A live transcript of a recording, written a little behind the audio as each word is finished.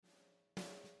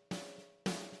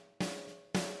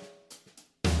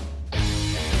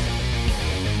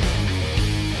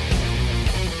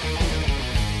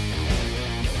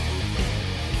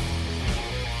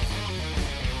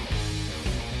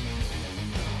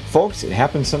Folks, it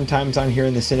happens sometimes on here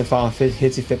in the Cinephile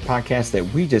Hitsy Fit podcast that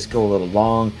we just go a little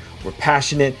long. We're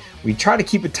passionate. We try to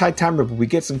keep a tight timer, but we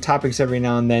get some topics every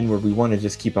now and then where we want to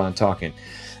just keep on talking.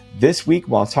 This week,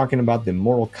 while talking about the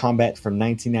Mortal Kombat from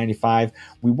 1995,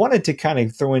 we wanted to kind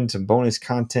of throw in some bonus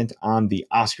content on the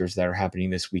Oscars that are happening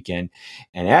this weekend.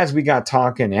 And as we got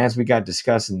talking, as we got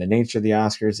discussing the nature of the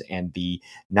Oscars and the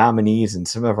nominees and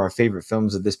some of our favorite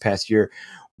films of this past year,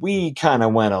 we kind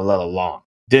of went a little long,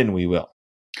 didn't we, Will?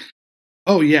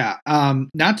 Oh, yeah.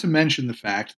 Not to mention the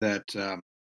fact that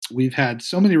we've had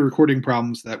so many recording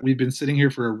problems that we've been sitting here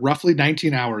for roughly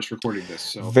 19 hours recording this.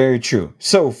 So very true.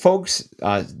 So, folks,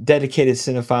 dedicated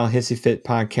Cinephile Hissy Fit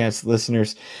podcast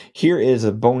listeners, here is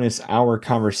a bonus hour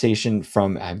conversation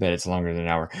from, I bet it's longer than an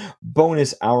hour,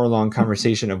 bonus hour-long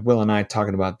conversation of Will and I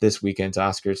talking about this weekend's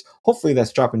Oscars. Hopefully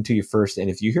that's dropping to you first. And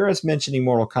if you hear us mentioning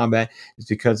Mortal Kombat, it's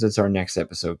because it's our next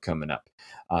episode coming up.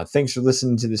 Thanks for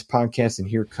listening to this podcast, and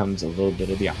here comes a little bit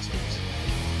of the Oscars.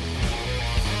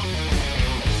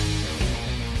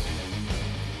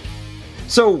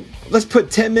 So let's put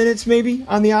 10 minutes maybe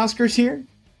on the Oscars here.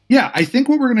 Yeah, I think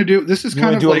what we're going to do, this is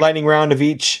kind of do like a lightning round of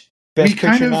each Best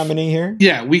Picture nominee here.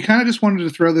 Yeah, we kind of just wanted to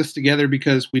throw this together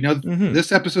because we know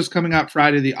this episode's coming out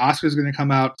Friday. The Oscars going to come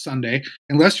out Sunday,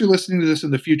 unless you're listening to this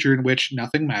in the future, in which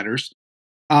nothing matters.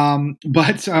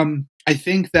 But I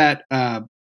think that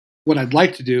what I'd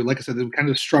like to do, like I said, we kind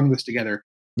of strung this together.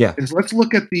 Yeah, is let's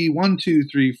look at the 1, 2,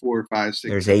 3, 4, 5,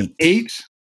 6. There's 8. 8.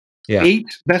 Yeah. 8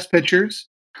 Best Pictures.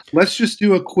 Let's just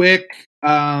do a quick, do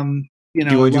you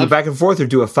want to do a back and forth or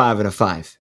do a 5 and a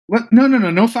 5?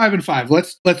 No 5 and 5.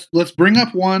 Let's bring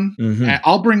up one.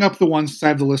 I'll bring up the one since I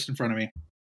have the list in front of me.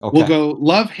 Okay. We'll go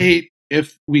love, hate.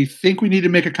 If we think we need to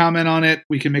make a comment on it,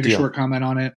 we can make a short comment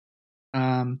on it.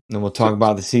 And we'll talk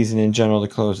about the season in general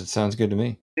to close. It sounds good to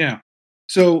me. Yeah.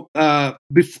 So,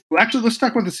 actually, let's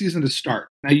talk about the season to start.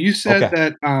 Now, you said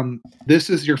that this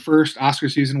is your first Oscar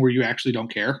season where you actually don't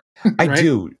care. Right? I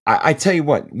do. I tell you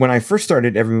what, when I first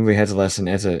started Every Movie Has a Lesson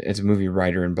as a movie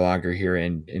writer and blogger here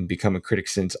and become a critic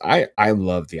since, I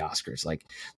love the Oscars. Like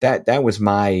that was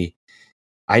my...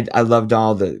 I loved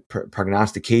all the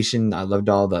prognostication. I loved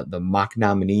all the mock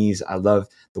nominees. I love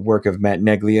the work of Matt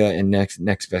Neglia and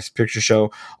Next Best Picture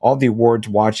Show. All the awards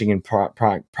watching and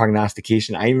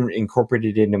prognostication. I even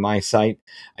incorporated it into my site.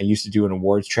 I used to do an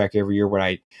awards track every year where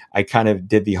I kind of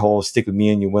did the whole stick with me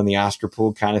and you win the Oscar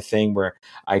pool kind of thing, where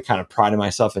I kind of prided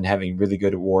myself in having really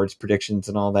good awards predictions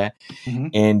and all that.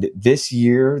 And this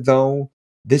year, though,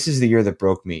 this is the year that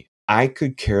broke me. I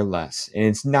could care less. And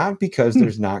it's not because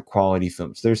there's not quality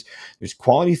films. There's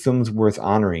quality films worth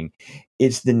honoring.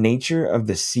 It's the nature of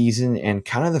the season and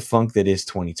kind of the funk that is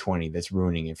 2020 that's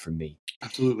ruining it for me.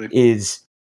 Absolutely. Is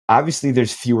obviously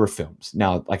there's fewer films.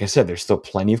 Now, like I said, there's still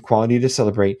plenty of quality to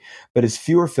celebrate, but it's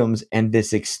fewer films, and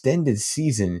this extended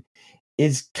season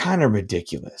is kind of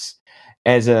ridiculous.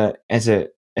 As a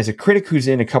critic who's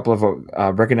in a couple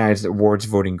of recognized awards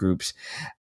voting groups,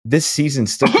 this season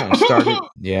still kind of started.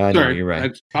 Yeah, I know. You're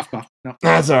right. No.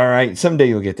 That's all right. Someday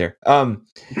you'll get there.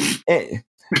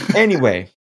 Anyway,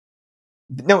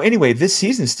 this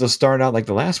season still started out like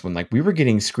the last one. Like we were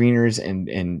getting screeners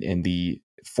and the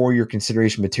for-year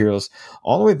consideration materials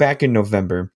all the way back in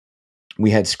November. We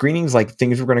had screenings like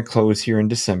things were going to close here in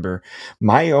December.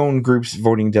 My own group's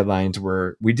voting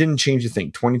deadlines we didn't change a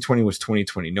thing. 2020 was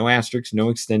 2020. No asterisks, no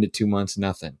extended 2 months,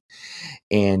 nothing.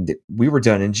 And we were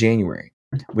done in January.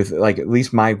 With like at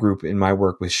least my group in my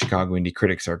work with Chicago Indie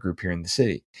Critics, our group here in the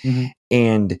city.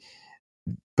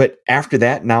 But after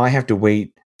that, now I have to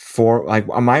wait for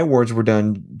my awards were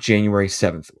done January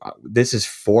 7th. This is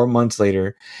 4 months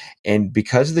later. And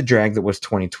because of the drag that was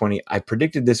 2020, I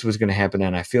predicted this was going to happen.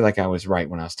 And I feel like I was right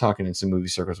when I was talking in some movie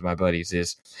circles with my buddies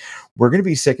is we're going to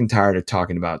be sick and tired of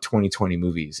talking about 2020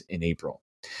 movies in April.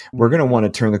 We're going to want to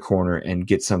turn the corner and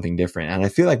get something different. And I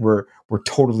feel like we're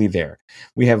totally there.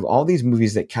 We have all these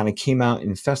movies that kind of came out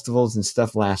in festivals and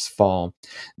stuff last fall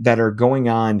that are going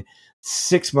on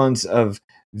 6 months of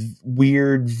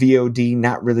weird VOD,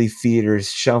 not really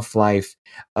theaters, shelf life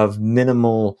of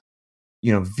minimal,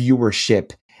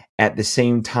 viewership at the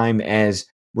same time as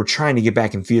we're trying to get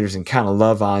back in theaters and kind of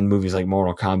love on movies like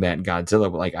Mortal Kombat and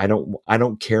Godzilla. But like, I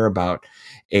don't care about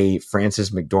a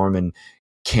Frances McDormand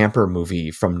camper movie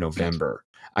from November.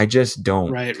 I just don't.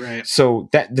 Right. So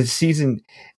that the season,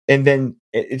 and then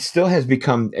it still has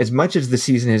become, as much as the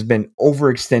season has been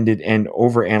overextended and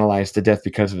overanalyzed to death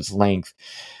because of its length,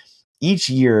 each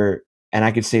year, and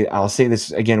I'll say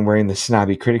this again wearing the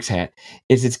snobby critics hat,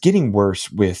 is it's getting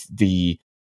worse with the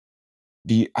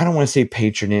I don't want to say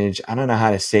patronage, I don't know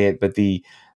how to say it, but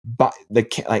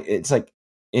it's like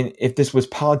if this was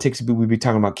politics, we'd be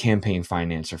talking about campaign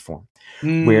finance reform,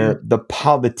 where the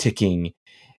politicking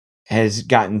has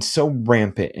gotten so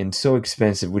rampant and so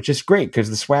expensive, which is great because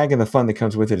the swag and the fun that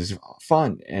comes with it is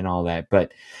fun and all that.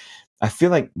 But I feel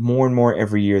like more and more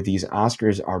every year, these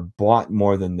Oscars are bought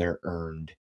more than they're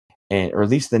earned, or at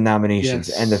least the nominations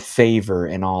and the favor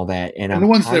and all that. And the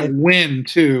ones that win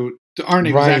too aren't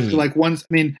exactly like ones.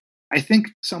 I mean, I think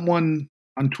someone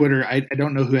on Twitter, I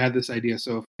don't know who had this idea.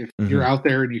 So if you're out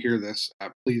there and you hear this,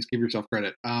 please give yourself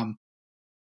credit.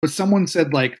 But someone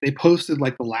said like they posted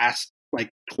like the last like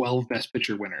 12 Best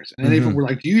Picture winners, and they even were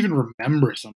like, "Do you even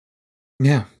remember some?"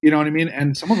 Yeah, you know what I mean.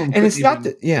 And some of them, and it's not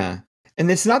that. Yeah,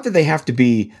 and it's not that they have to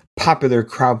be popular,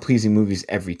 crowd pleasing movies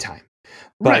every time,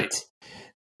 but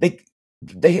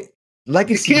they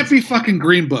legacy. It can't be fucking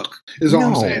Green Book, is all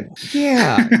I'm saying.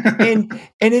 Yeah, and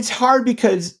it's hard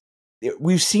because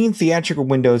we've seen theatrical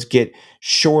windows get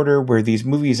shorter, where these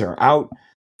movies are out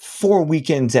 4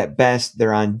 weekends at best.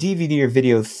 They're on DVD or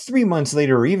video 3 months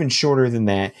later, or even shorter than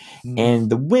that. And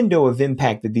the window of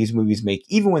impact that these movies make,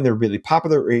 even when they're really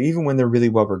popular or even when they're really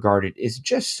well regarded, is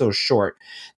just so short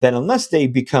that unless they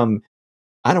become,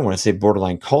 I don't want to say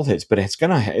borderline cult hits, but it's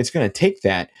gonna take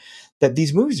that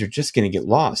these movies are just going to get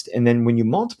lost. And then when you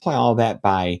multiply all that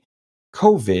by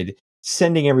COVID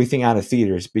sending everything out of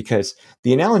theaters, because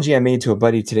the analogy I made to a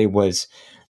buddy today was,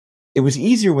 it was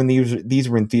easier when these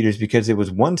were in theaters because it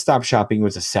was one-stop shopping. It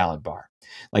was a salad bar.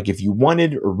 Like if you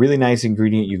wanted a really nice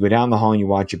ingredient, you go down the hall and you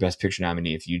watch your Best Picture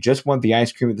nominee. If you just want the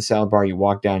ice cream at the salad bar, you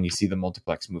walk down and you see the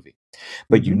multiplex movie.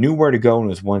 But you knew where to go and it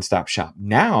was one-stop shop.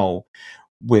 Now,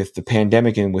 with the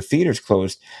pandemic and with theaters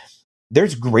closed,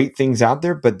 there's great things out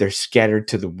there, but they're scattered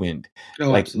to the wind.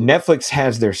 Like absolutely. Netflix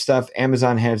has their stuff,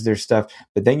 Amazon has their stuff,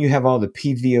 but then you have all the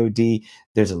PVOD.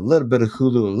 There's a little bit of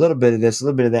Hulu, a little bit of this, a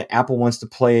little bit of that. Apple wants to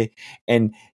play,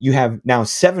 and you have now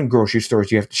 7 grocery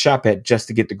stores you have to shop at just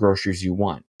to get the groceries you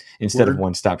want instead of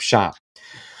one-stop shop.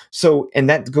 So, and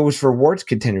that goes for awards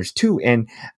contenders too. And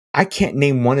I can't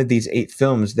name one of these 8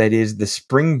 films that is the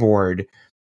springboard.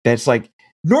 That's like,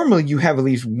 normally you have at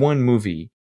least one movie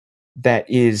that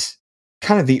is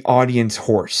kind of the audience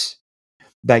horse.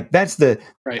 Like that's the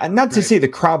not to say the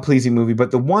crowd pleasing movie,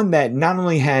 but the one that not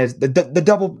only has the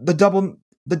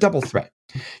double threat.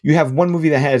 You have one movie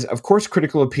that has, of course,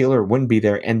 critical appeal or wouldn't be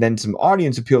there, and then some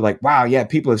audience appeal. Like, wow, yeah,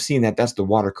 people have seen that. That's the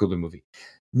water cooler movie.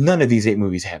 None of these 8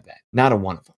 movies have that. Not a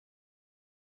one of them,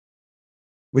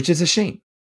 which is a shame.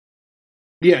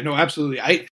 Yeah, no,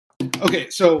 absolutely. Okay,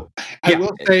 so I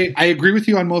will say I agree with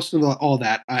you on most of all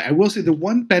that. I will say the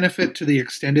one benefit to the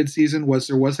extended season was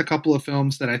there was a couple of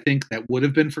films that I think that would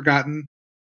have been forgotten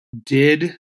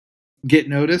did get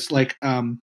noticed. Like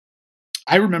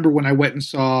I remember when I went and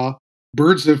saw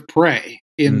Birds of Prey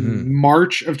in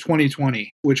March of 2020,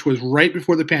 which was right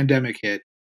before the pandemic hit.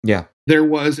 Yeah. There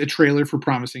was a trailer for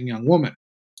Promising Young Woman.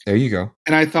 There you go.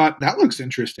 And I thought that looks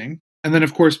interesting. And then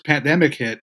of course pandemic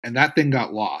hit and that thing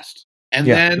got lost. And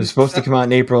then it was supposed to come out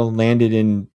in April, landed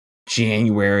in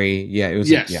January. Yeah, it was.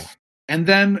 Yes. And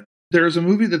then there's a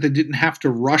movie that they didn't have to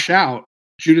rush out,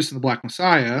 Judas and the Black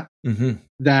Messiah,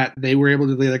 that they were able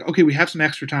to be like, okay, we have some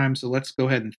extra time, so let's go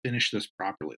ahead and finish this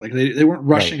properly. Like they weren't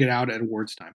rushing it out at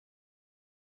awards time.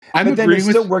 But then it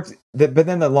still worked. But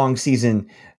then the long season,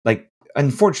 like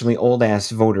unfortunately, old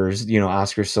ass voters,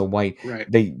 Oscars so white,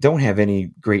 they don't have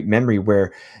any great memory.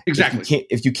 Where exactly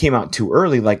if you came out too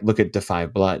early, like look at Da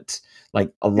 5 Bloods.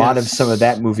 Like a lot of some of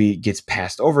that movie gets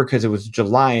passed over because it was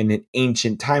July and in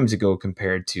ancient times ago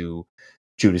compared to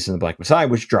Judas and the Black Messiah,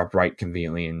 which dropped right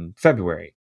conveniently in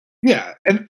February. Yeah,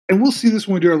 and we'll see this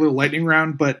when we do our little lightning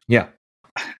round. But yeah,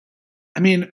 I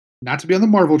mean, not to be on the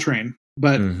Marvel train,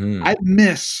 but I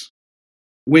miss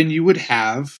when you would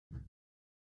have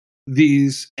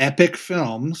these epic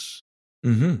films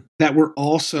that were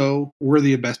also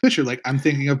worthy of Best Picture. Like I'm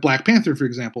thinking of Black Panther, for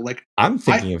example. Like I'm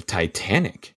thinking of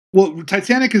Titanic. Well,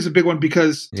 Titanic is a big one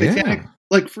because Titanic,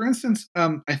 like for instance,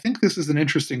 I think this is an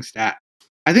interesting stat.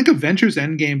 I think Avengers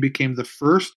Endgame became the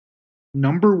first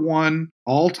 #1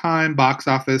 all-time box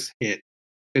office hit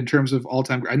in terms of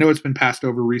all-time. I know it's been passed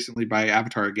over recently by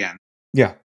Avatar again.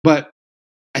 Yeah. But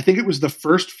I think it was the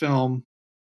first film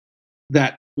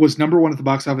that was #1 at the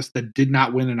box office that did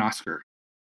not win an Oscar.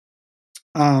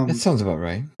 That sounds about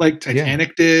right. Like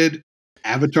Titanic did.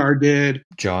 Avatar did.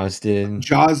 Jaws did.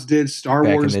 Star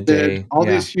Wars did. All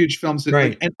these huge films did.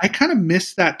 Like, and I kind of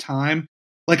miss that time.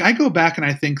 Like I go back and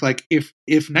I think like if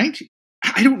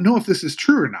I don't know if this is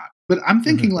true or not, but I'm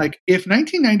thinking like if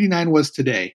 1999 was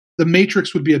today, The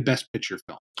Matrix would be a Best Picture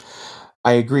film.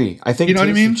 I agree. I think what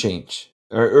I mean? Change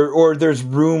or there's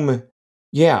room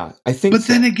Yeah, I think But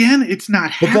so. then again, it's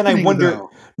not happening, But then I wonder,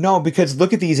 though. no, because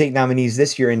look at these 8 nominees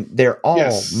this year, and they're all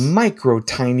Yes. micro,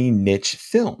 tiny niche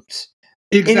films.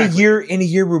 Exactly. In a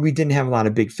year where we didn't have a lot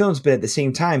of big films, but at the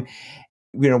same time,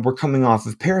 we're coming off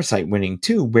of Parasite winning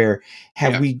too, where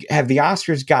have the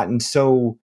Oscars gotten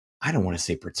so, I don't want to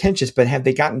say pretentious, but have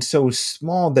they gotten so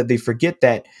small that they forget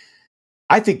that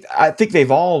I think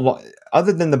they've all,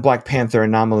 other than the Black Panther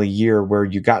anomaly year where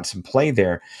you got some play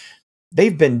there,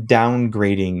 they've been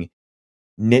downgrading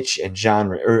niche and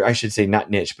genre, or I should say not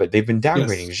niche, but they've been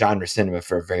downgrading genre cinema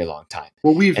for a very long time.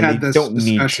 Well, we've had this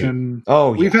discussion.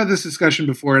 We've had this discussion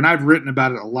before, and I've written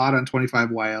about it a lot on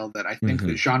 25YL, that I think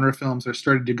the genre films are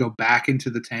starting to go back into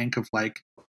the tank of like,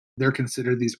 they're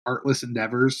considered these artless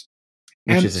endeavors.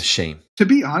 Which is a shame. To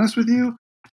be honest with you,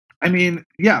 I mean,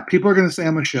 yeah, people are going to say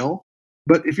I'm a shill,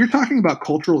 but if you're talking about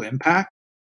cultural impact,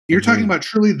 you're talking about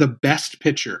truly the best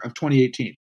picture of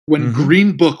 2018 when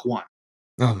Green Book won.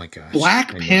 Oh my gosh.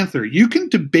 Black Panther. You can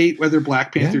debate whether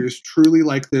Black Panther is truly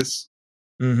like this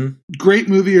great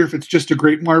movie, or if it's just a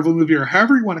great Marvel movie, or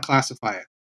however you want to classify it.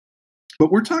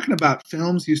 But we're talking about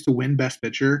films used to win Best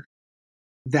Picture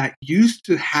that used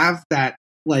to have that,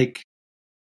 like,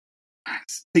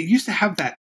 they used to have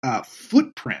that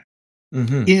footprint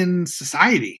in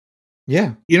society.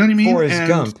 Yeah. You know what I mean? Forrest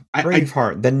Gump,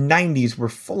 Braveheart, the 90s were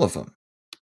full of them.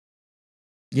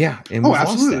 Yeah. And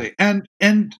absolutely.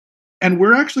 And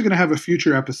we're actually going to have a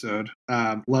future episode,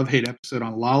 love-hate episode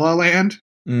on La La Land,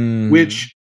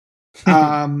 which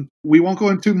we won't go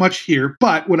into much here.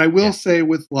 But what I will say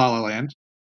with La La Land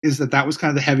is that was kind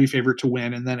of the heavy favorite to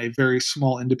win, and then a very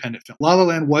small independent film. La La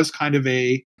Land was kind of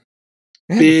a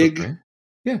big,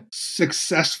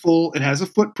 successful. It has a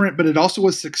footprint, but it also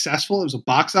was successful. It was a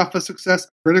box office success,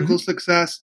 critical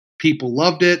success. People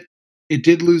loved it. It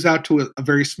did lose out to a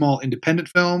very small independent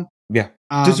film. Yeah,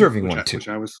 deserving one too.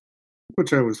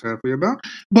 Which I was happy about.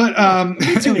 But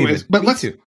anyways, let's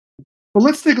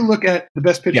take a look at the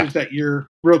best pictures that year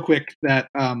real quick that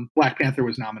Black Panther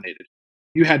was nominated.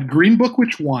 You had Green Book,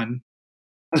 which won,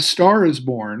 A Star Is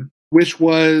Born, which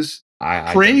was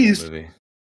praised.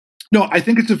 No, I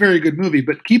think it's a very good movie,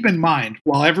 but keep in mind,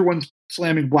 while everyone's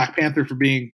slamming Black Panther for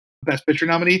being the Best Picture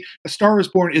nominee, A Star Is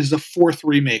Born is the 4th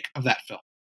remake of that film.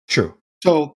 True.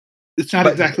 So it's not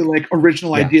exactly like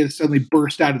original ideas suddenly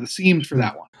burst out of the seams for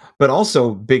that one. But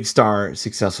also, big star,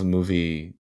 successful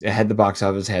movie. It had the box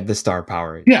office, had the star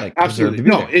power. Yeah, absolutely.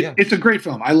 No, it's a great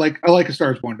film. I like A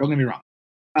Star Is Born. Don't get me wrong.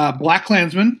 Black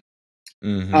Klansman,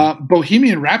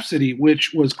 Bohemian Rhapsody,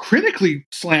 which was critically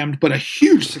slammed, but a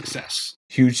huge success.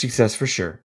 Huge success for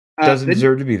sure. Doesn't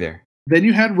deserve to be there. Then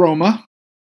you had Roma.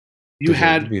 You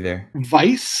had to be there.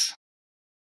 Vice,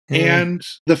 and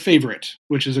The Favorite,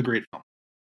 which is a great film.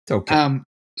 Okay.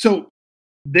 So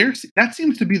that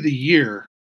seems to be the year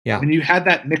when you had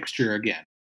that mixture again.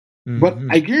 But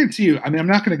I guarantee you, I mean, I'm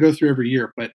not going to go through every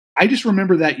year, but I just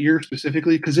remember that year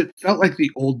specifically because it felt like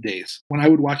the old days when I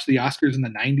would watch the Oscars in the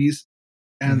 90s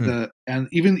and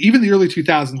even the early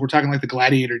 2000s. We're talking like the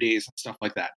Gladiator days and stuff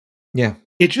like that. Yeah.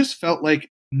 It just felt like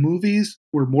movies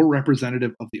were more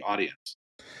representative of the audience.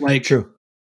 Like, true.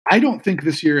 I don't think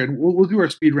this year, and we'll do our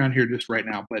speed round here just right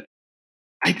now, but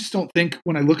I just don't think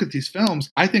when I look at these films,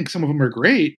 I think some of them are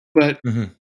great, but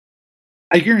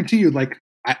I guarantee you, like,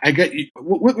 I get you.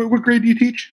 What grade do you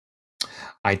teach?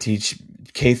 I teach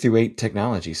K through 8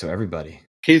 technology, so everybody.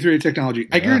 K through 8 technology.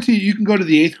 I guarantee you can go to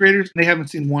the 8th graders and they haven't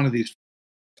seen one of these.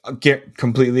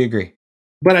 Completely agree.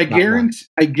 But I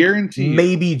guarantee you,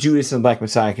 maybe Judas and the Black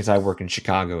Messiah because I work in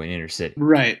Chicago in inner city.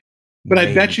 Right. But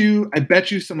maybe. I bet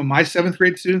you some of my 7th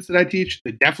grade students that I teach,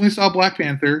 they definitely saw Black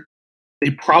Panther. They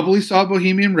probably saw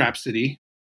Bohemian Rhapsody.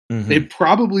 They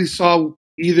probably saw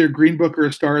either Green Book or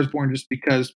A Star Is Born just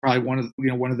because probably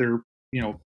one of their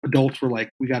adults were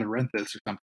like, we got to rent this or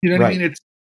something. You know what I mean?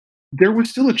 There was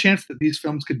still a chance that these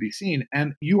films could be seen.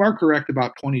 And you are correct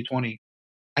about 2020.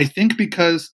 I think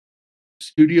because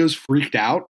studios freaked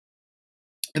out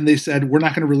and they said, we're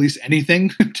not going to release anything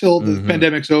until the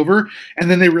pandemic's over. And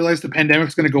then they realized the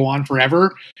pandemic's going to go on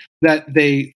forever, that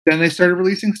they started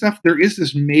releasing stuff. There is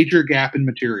this major gap in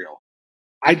material.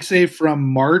 I'd say from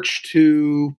March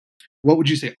to, what would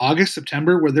you say, August,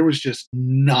 September, where there was just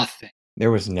nothing.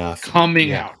 There was nothing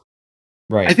coming out.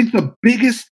 Right. I think the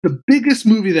biggest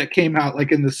movie that came out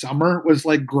like in the summer was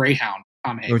like Greyhound,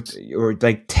 Tom Hanks. Or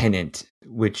like Tenet,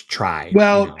 which tried.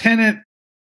 Well, Tenet,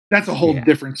 that's a whole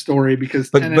different story because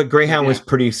but Greyhound was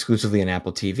pretty exclusively on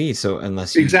Apple TV. So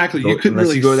unless you you couldn't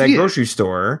really go to that see grocery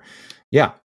store,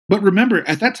 But remember,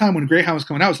 at that time when Greyhound was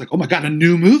coming out, it was like, oh my god, a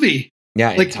new movie.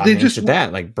 Yeah, like they just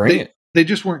bring it. They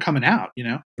just weren't coming out,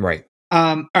 Right.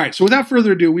 All right. So without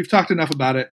further ado, we've talked enough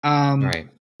about it. All right.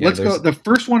 Yeah, let's go. The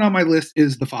first one on my list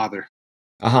is The Father.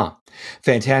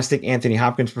 Fantastic Anthony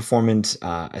Hopkins performance.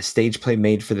 A stage play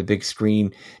made for the big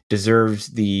screen, deserves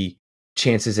the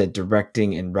chances at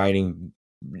directing and writing.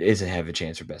 Doesn't have a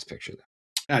chance for Best Picture,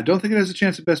 though. I don't think it has a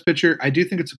chance at Best Picture. I do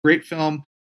think it's a great film.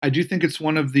 I do think it's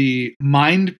one of the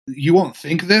you won't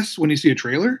think this when you see a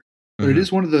trailer, but it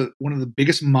is one of the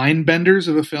biggest mind benders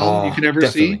of a film you could ever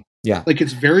see. Yeah. Like,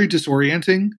 it's very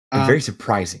disorienting. And very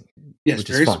surprising. Yes,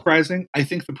 very surprising. I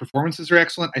think the performances are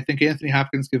excellent. I think Anthony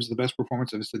Hopkins gives the best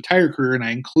performance of his entire career, and I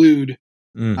include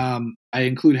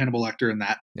Hannibal Lecter in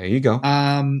that. There you go.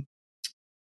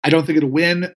 I don't think it'll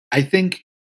win. I think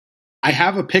I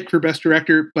have a pick for Best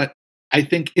Director, but I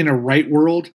think in a right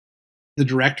world, the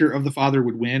director of The Father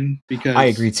would win, because I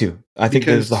agree too. I think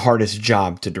that is the hardest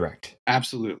job to direct.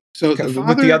 Absolutely. So The Father,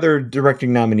 with the other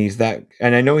directing nominees,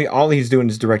 and I know all he's doing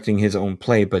is directing his own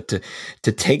play, but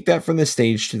to take that from the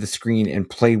stage to the screen and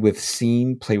play with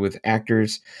scene, play with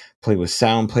actors, play with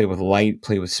sound, play with light,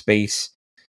 play with space.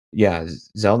 Yeah,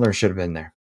 Zellner should have been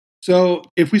there. So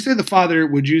if we say The Father,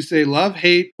 would you say love,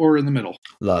 hate, or in the middle?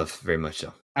 Love, very much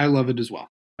so. I love it as well.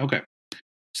 Okay.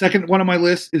 Second one on my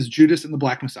list is Judas and the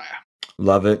Black Messiah.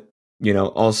 Love it.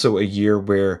 Also a year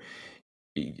where,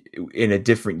 in a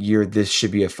different year, this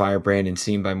should be a firebrand and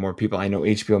seen by more people. I know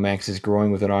HBO Max is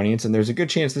growing with an audience, and there's a good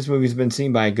chance this movie's been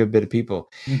seen by a good bit of people.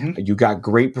 You got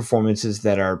great performances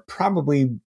that are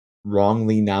probably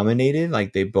wrongly nominated.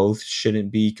 Like, they both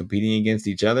shouldn't be competing against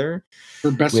each other.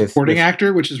 For Best Supporting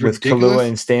Actor, which is ridiculous. With Kaluuya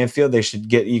and Stanfield, they should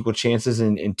get equal chances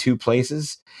in two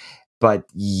places. But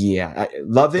yeah, I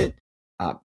love it.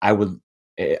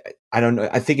 I don't know.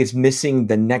 I think it's missing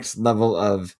the next level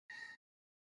of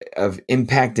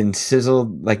impact and sizzle.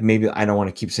 Like, maybe, I don't want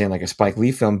to keep saying like a Spike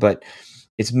Lee film, but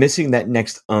it's missing that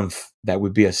next oomph that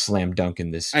would be a slam dunk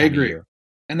in this. I agree. Year.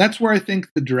 And that's where I think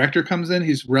the director comes in.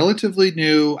 He's relatively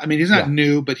new. I mean, he's not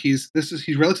new, but he's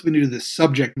relatively new to this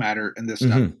subject matter and this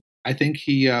stuff. I think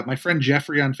my friend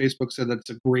Jeffrey on Facebook said that it's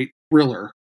a great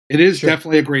thriller. It is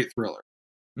definitely a great thriller.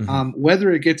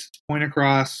 Whether it gets its point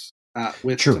across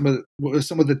with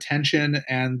some of the tension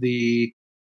and the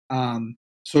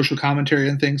social commentary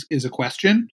and things is a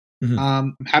question.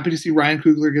 I'm happy to see Ryan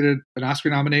Coogler get an Oscar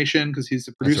nomination because he's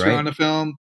the producer on the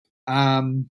film.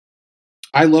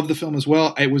 I love the film as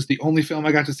well. It was the only film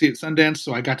I got to see at Sundance,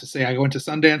 so I got to say I went to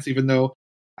Sundance, even though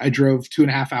I drove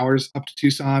 2.5 hours up to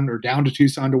Tucson or down to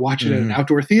Tucson to watch it at an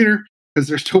outdoor theater, because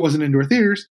there still wasn't indoor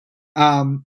theaters.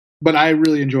 But I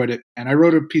really enjoyed it, and I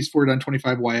wrote a piece for it on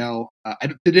 25YL.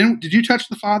 Did you touch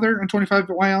The Father on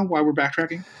 25YL while we're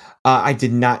backtracking? I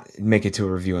did not make it to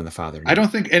a review on The Father. No. I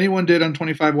don't think anyone did on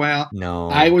 25YL. No,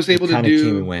 I was able to do.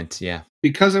 Came and went, yeah.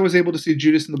 Because I was able to see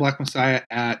Judas and the Black Messiah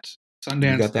at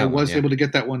Sundance, I was able to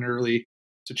get that one early.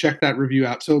 So check that review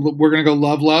out. So we're gonna go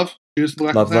love, Judas and the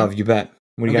Black Messiah. Love, you bet.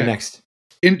 What do you got next?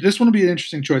 This one will be an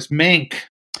interesting choice. Mank.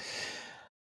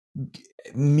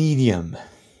 Medium.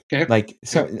 Okay. Like,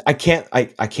 so I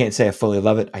can't say I fully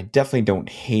love it. I definitely don't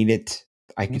hate it.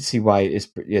 I can see why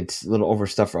it's a little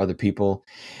overstuffed for other people.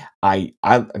 I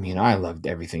mean, I loved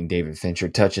everything David Fincher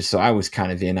touches, so I was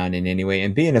kind of in on it anyway.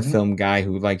 And being a film guy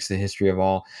who likes the history of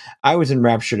all, I was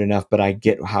enraptured enough, but I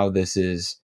get how this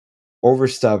is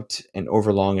overstuffed and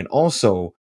overlong, and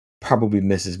also probably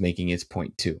misses making its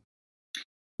point too.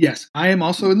 Yes, I am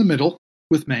also in the middle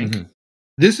with Mank.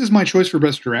 This is my choice for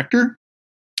Best Director.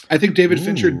 I think David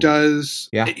Fincher does.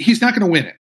 Yeah. He's not going to win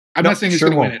it. I'm not saying he's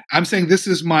going to win it. I'm saying this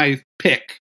is my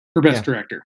pick for Best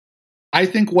Director. I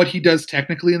think what he does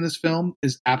technically in this film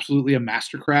is absolutely a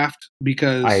mastercraft,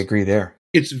 because I agree there.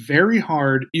 It's very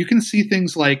hard. You can see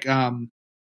things like, I'm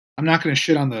not going to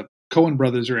shit on the Coen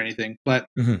brothers or anything, but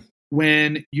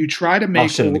when you try to make... I'll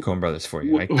shit on the Coen brothers for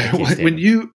you.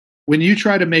 When you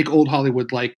try to make old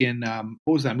Hollywood, like in,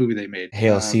 what was that movie they made?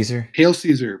 Hail Caesar? Hail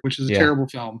Caesar, which is a terrible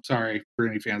film. Sorry for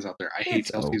any fans out there. I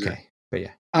hate Hail Caesar. But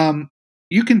yeah.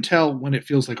 You can tell when it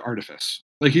feels like artifice.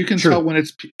 Like, you can tell when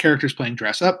it's characters playing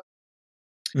dress up.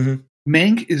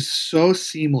 Mank is so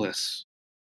seamless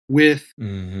with,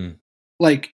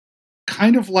 like,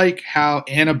 kind of like how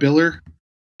Anna Biller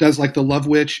does, like, The Love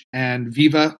Witch and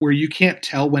Viva, where you can't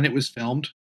tell when it was filmed.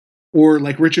 Or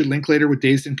like Richard Linklater with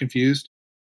Dazed and Confused,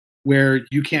 where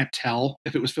you can't tell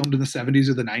if it was filmed in the 70s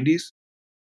or the 90s.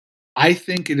 I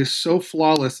think it is so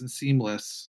flawless and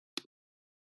seamless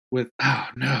with,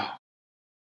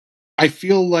 I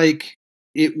feel like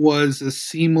it was a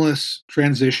seamless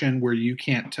transition where you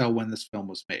can't tell when this film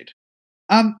was made.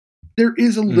 There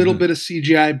is a little bit of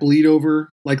CGI bleed over.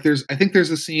 Like, I think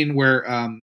there's a scene where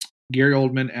Gary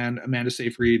Oldman and Amanda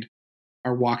Seyfried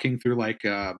are walking through like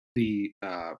the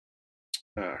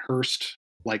Hearst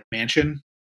like mansion,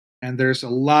 and there's a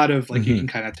lot of like you can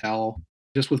kind of tell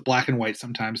just with black and white.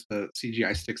 Sometimes the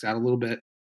CGI sticks out a little bit,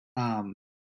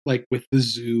 like with the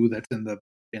zoo that's in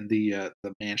the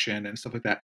mansion and stuff like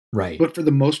that. Right. But for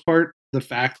the most part, the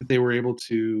fact that they were able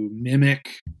to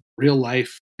mimic real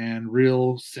life and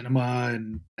real cinema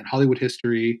and Hollywood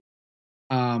history,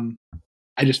 I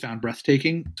just found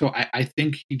breathtaking. So I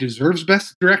think he deserves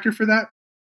Best Director for that.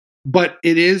 But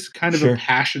it is kind of a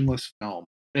passionless film.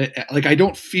 Like I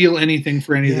don't feel anything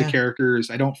for any of the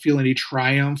characters. I don't feel any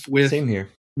triumph with Same here.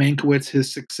 Mankiewicz,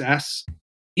 his success.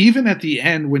 Even at the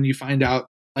end, when you find out,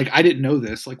 like I didn't know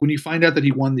this, like when you find out that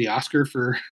he won the Oscar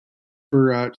for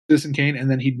Citizen Kane, and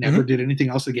then he never did anything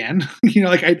else again. You know,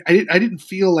 like I didn't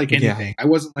feel like anything. I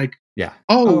wasn't like,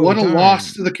 oh, what a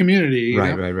loss to the community.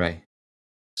 Right.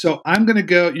 So I'm gonna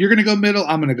go. You're gonna go middle.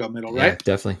 I'm gonna go middle. Right?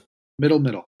 Definitely.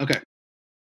 Middle. Okay.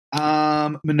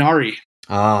 Minari.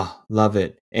 Love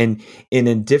it. And in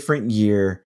a different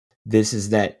year,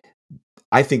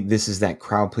 I think this is that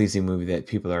crowd pleasing movie that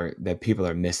people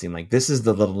are missing. Like this is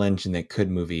the Little Engine That Could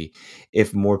movie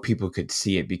if more people could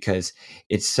see it, because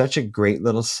it's such a great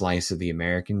little slice of the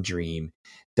American dream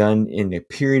done in a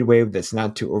period wave that's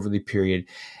not too overly period.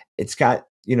 It's got,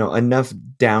 enough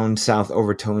down south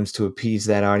overtones to appease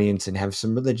that audience and have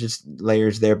some religious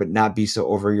layers there, but not be so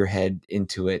over your head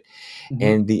into it. Mm-hmm.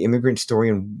 And the immigrant story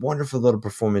and wonderful little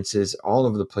performances all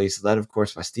over the place, led of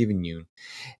course by Stephen Yeun.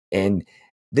 And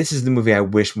this is the movie I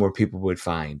wish more people would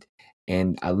find,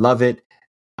 and I love it.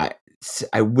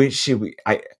 I wish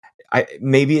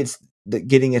maybe it's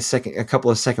getting a couple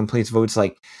of second place votes,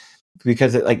 like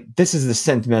because this is the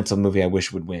sentimental movie I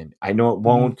wish would win. I know it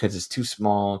won't because it's too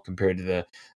small compared to the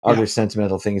other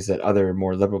sentimental things that other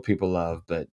more liberal people love.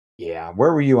 But yeah,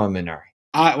 where were you on Minari?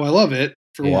 I love it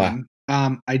for one.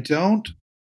 I don't.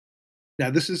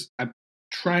 Now I'm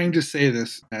trying to say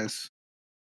this as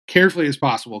carefully as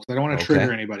possible because I don't want to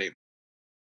trigger anybody.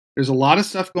 There's a lot of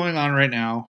stuff going on right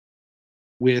now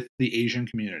with the Asian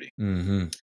community. Mm-hmm.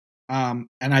 And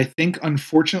I think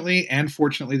unfortunately and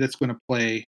fortunately that's going to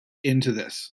play into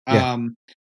this.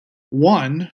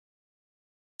 One,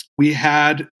 we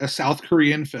had a South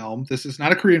Korean film. This is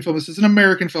not a Korean film. This is an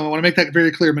American film. I want to make that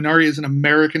very clear. Minari is an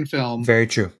American film. Very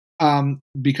true.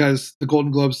 Because the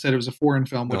Golden Globes said it was a foreign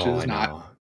film, which it is not.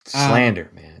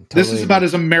 Slander, man. Totally. This is about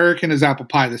as American as apple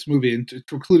pie, this movie, to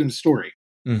include in the story.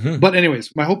 Mm-hmm. But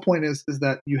anyways, my whole point is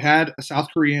that you had a South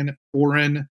Korean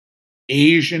foreign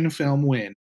Asian film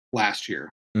win last year,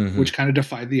 which kind of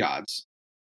defied the odds.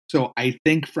 So I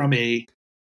think from a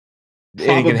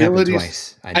probability,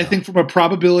 I think from a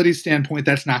probability standpoint,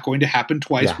 that's not going to happen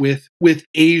twice with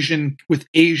Asian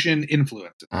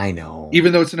influence. I know,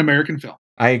 even though it's an American film.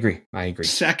 I agree.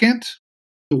 Second,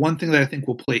 the one thing that I think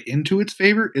will play into its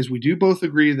favor is we do both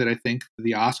agree that I think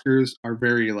the Oscars are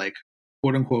very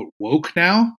quote unquote woke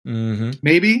now,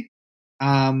 maybe.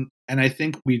 And I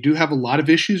think we do have a lot of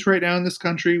issues right now in this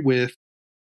country with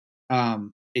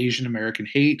Asian American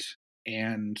hate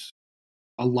and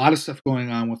a lot of stuff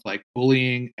going on with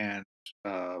bullying and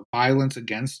violence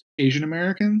against Asian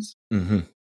Americans. Mm-hmm.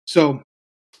 So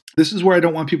this is where I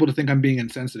don't want people to think I'm being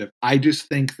insensitive. I just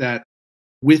think that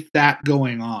with that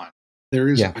going on, there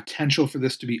is a potential for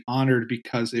this to be honored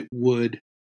because it would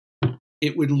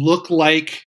look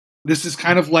like this is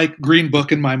kind of like Green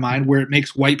Book in my mind, where it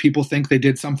makes white people think they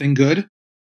did something good.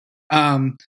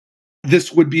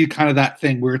 This would be kind of that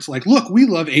thing where it's like, look, we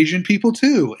love Asian people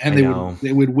too, and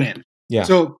they would win. Yeah.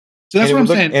 So that's what I'm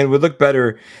saying. And it would look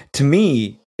better to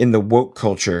me in the woke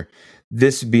culture.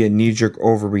 This would be a knee-jerk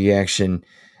overreaction.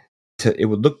 It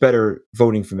would look better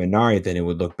voting for Minari than it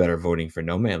would look better voting for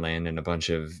Nomadland and a bunch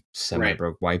of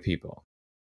semi-broke white people.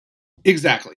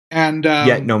 Exactly. And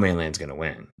yet Nomadland's going to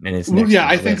win. And it's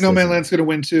I think Nomadland's going to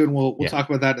win too, and we'll talk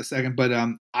about that in a second. But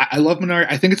I love Minari.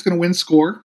 I think it's going to win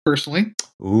score personally.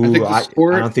 Ooh, I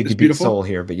don't think you beat Soul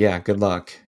here, but yeah, good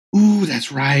luck. Ooh,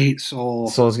 that's right,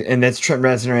 Soul. And that's Trent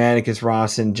Reznor, Atticus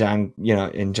Ross, and John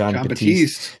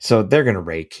Batiste. So they're going to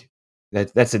rake.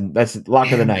 That's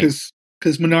lock of the night.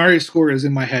 Because Minari's score is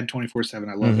in my head 24/7.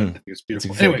 I love it. I think it's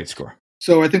beautiful. It's a very good score.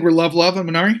 So I think we're love on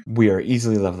Minari. We are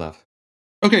easily love.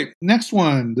 Okay, next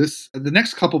one. The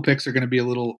next couple picks are going to be a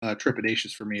little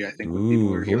trepidatious for me, I think.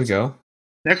 Ooh, here we go.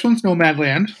 Next one's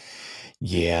Nomadland.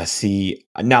 Yeah, see,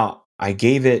 now I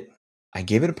gave it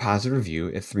a positive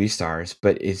review at 3 stars,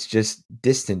 but it's just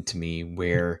distant to me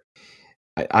where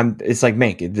it's like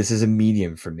Mank. This is a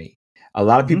medium for me. A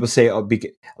lot of people say, a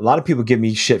lot of people give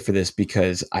me shit for this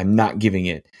because I'm not giving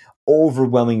it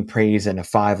overwhelming praise and a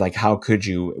 5. Like, how could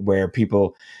you? Where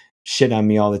people shit on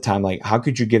me all the time. Like, how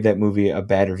could you give that movie a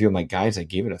bad review? I'm like, guys, I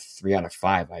gave it a 3 out of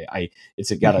 5.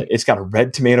 It's got a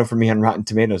red tomato for me on Rotten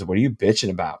Tomatoes. What are you bitching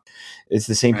about? It's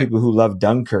the same people who love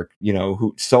Dunkirk,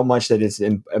 who so much that it's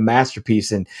a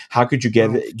masterpiece. And how could you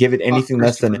give it anything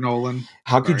less than Nolan?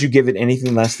 How could you give it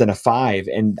anything less than a 5?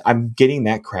 And I'm getting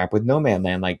that crap with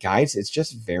Nomadland. Like, guys, it's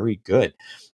just very good.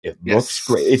 It looks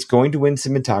great. It's going to win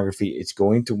cinematography. It's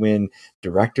going to win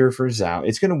director for Zhao.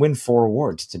 It's going to win 4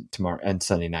 awards tomorrow and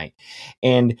Sunday night.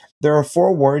 And there are 4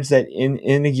 awards that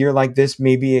in a year like this,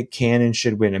 maybe it can and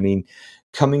should win. I mean,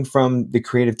 coming from the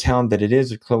creative talent that it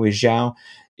is with Chloe Zhao,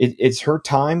 it's her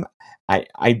time.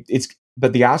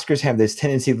 But the Oscars have this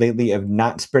tendency lately of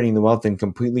not spreading the wealth and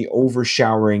completely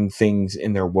overshowering things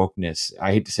in their wokeness.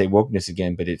 I hate to say wokeness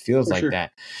again, but it feels like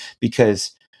that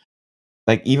because,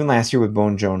 like, even last year with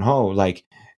Bong Joon-ho, like,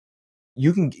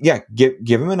 you can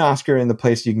give him an Oscar in the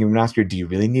place you can give him an Oscar. Do you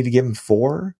really need to give him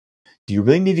 4? Do you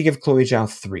really need to give Chloe Zhao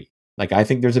 3? Like, I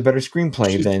think there's a better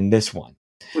screenplay than this one.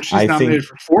 Well, she's nominated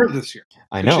for 4 this year.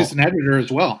 I know. She's an editor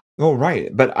as well. Oh, right.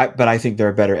 But I think there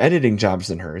are better editing jobs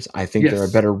than hers. I think there are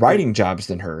better writing jobs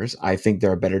than hers. I think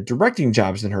there are better directing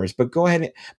jobs than hers. But go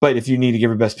ahead. But if you need to give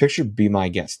her Best Picture, be my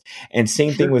guest. And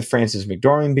same thing with Frances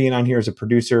McDormand being on here as a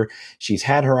producer. She's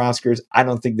had her Oscars. I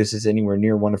don't think this is anywhere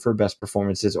near one of her best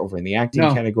performances over in the acting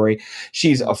category.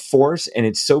 She's a force, and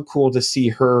it's so cool to see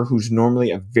her, who's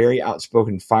normally a very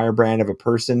outspoken firebrand of a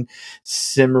person,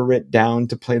 simmer it down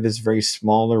to play this very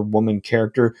smaller woman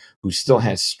character who still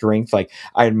has strength. Like,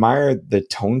 I admire the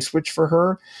tone switch for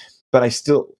her, but I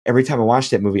still, every time I watch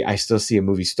that movie, I still see a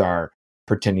movie star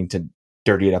pretending to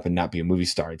dirty it up and not be a movie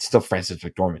star. It's still Frances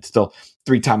McDormand. It's still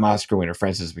 3-time Oscar winner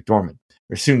Frances McDormand,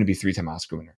 or soon to be 3-time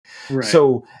Oscar winner. Right.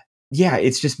 So yeah,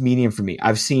 it's just medium for me.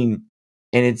 I've seen,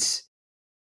 and it's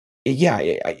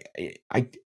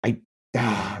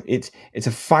it's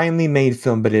a finely made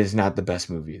film, but it is not the best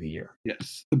movie of the year.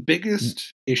 Yes, the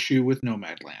biggest issue with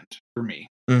Nomadland for me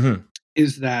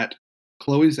is that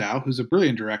Chloe Zhao, who's a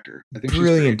brilliant director. I think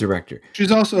brilliant director.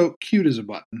 She's also cute as a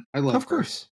button. I love her. Of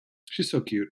course. She's so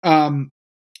cute. Yeah,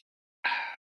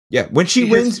 when she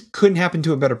wins, couldn't happen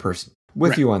to a better person.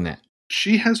 With you on that.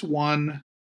 She has won.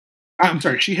 I'm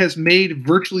sorry. She has made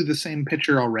virtually the same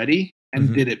picture already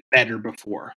and did it better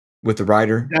before. With the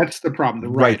writer? That's the problem. The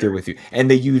writer. Right there with you.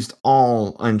 And they used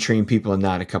all untrained people and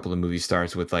not a couple of movie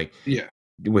stars with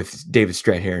with David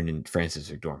Strathairn and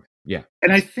Frances McDormand. Yeah.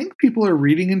 And I think people are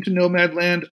reading into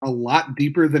Nomadland a lot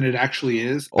deeper than it actually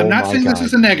is. I'm not saying this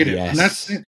is a negative. Yes. I'm not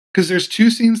saying, because there's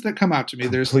 2 scenes that come out to me.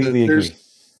 There's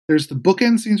the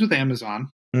bookend scenes with Amazon.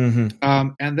 And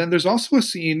then there's also a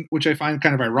scene, which I find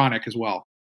kind of ironic as well,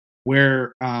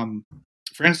 where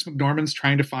Frances McDormand's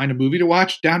trying to find a movie to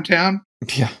watch downtown.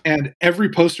 Yeah. And every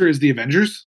poster is the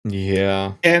Avengers.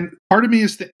 Yeah. And part of me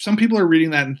is that some people are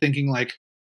reading that and thinking, like,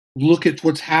 look at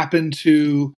what's happened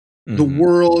to the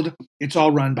world. It's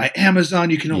all run by Amazon.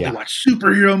 You can only watch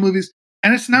superhero movies.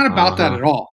 And it's not about that at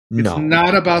all. It's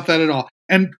not about that at all.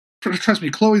 And trust me,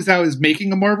 Chloe Zhao is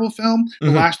making a Marvel film.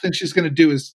 The last thing she's going to do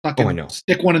is fucking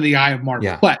stick one in the eye of Marvel.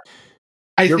 Yeah. But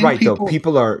you're right,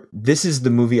 though. This is the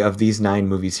movie of these 9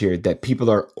 movies here that people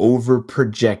are over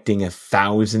projecting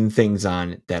 1,000 things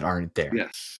on that aren't there.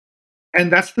 Yes.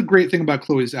 And that's the great thing about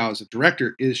Chloe Zhao as a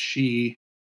director, is she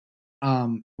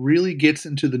really gets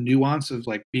into the nuance of,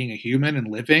 like, being a human and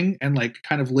living, and, like,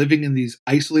 kind of living in these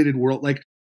isolated world. Like,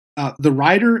 The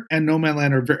Rider and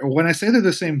Nomadland are when I say they're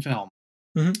the same film,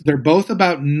 they're both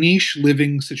about niche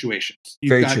living situations.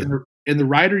 You've got in The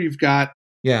Rider, you've got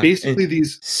basically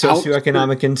these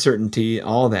socioeconomic uncertainty,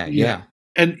 all that. Yeah.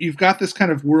 And you've got this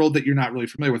kind of world that you're not really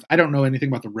familiar with. I don't know anything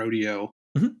about the rodeo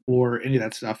or any of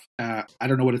that stuff. I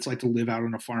don't know what it's like to live out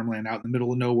on a farmland out in the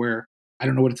middle of nowhere. I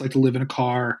don't know what it's like to live in a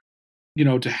car,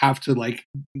 to have to, like,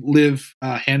 live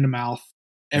hand to mouth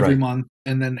every month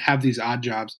and then have these odd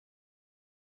jobs.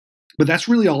 But that's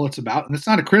really all it's about. And it's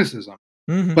not a criticism,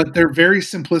 but they're very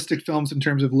simplistic films in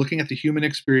terms of looking at the human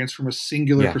experience from a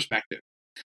singular perspective.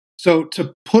 So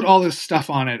to put all this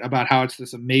stuff on it about how it's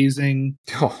this amazing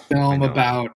film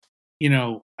about,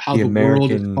 how the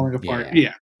world is falling apart.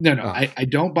 Yeah. No. I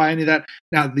don't buy any of that.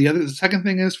 Now, the second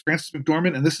thing is Frances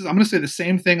McDormand, and I'm going to say the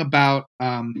same thing about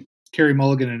Carey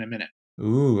Mulligan in a minute.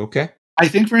 Ooh, okay. I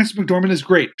think Frances McDormand is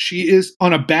great. She is,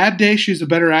 on a bad day, she's a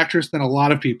better actress than a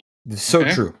lot of people. So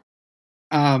true.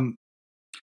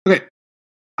 Okay.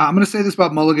 I'm going to say this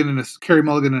about Carey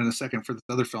Mulligan in a second for this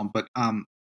other film, but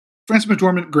Frances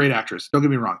McDormand, great actress. Don't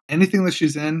get me wrong. Anything that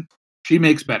she's in, she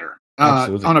makes better.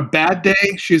 On a bad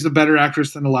day, she's a better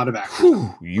actress than a lot of actors.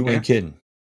 Whew, you ain't kidding.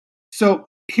 So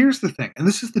here's the thing, and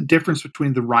this is the difference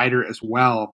between The Rider as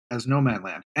well as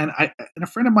Nomadland. And a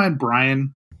friend of mine,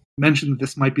 Brian, mentioned that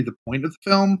this might be the point of the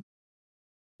film,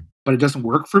 but it doesn't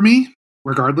work for me,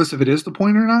 regardless if it is the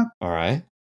point or not. All right.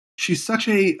 She's such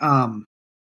a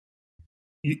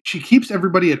she keeps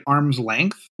everybody at arm's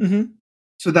length,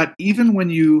 so that even when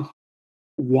you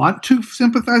want to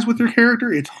sympathize with her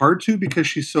character, it's hard to because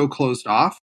she's so closed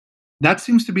off. That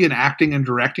seems to be an acting and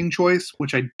directing choice,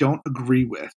 which I don't agree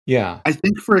with. Yeah. I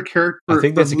think for a character, I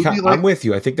think that's I'm with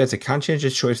you. I think that's a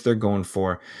conscientious choice they're going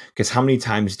for, because how many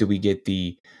times do we get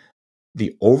the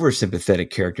over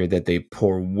sympathetic character that they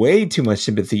pour way too much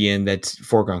sympathy in, that's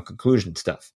foregone conclusion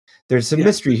stuff. There's some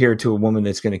mystery here to a woman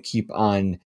that's going to keep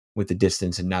on with the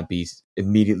distance and not be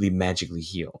immediately magically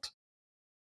healed.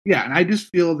 Yeah, and I just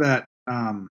feel that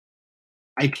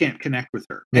I can't connect with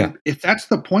her. Yeah. And if that's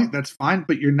the point, that's fine,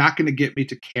 but you're not going to get me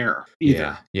to care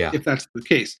either. Yeah. If that's the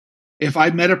case. If I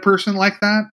met a person like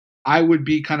that, I would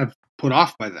be kind of put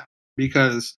off by them,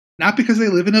 because not because they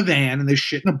live in a van and they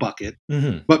shit in a bucket,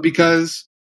 but because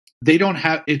they don't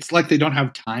have, it's like they don't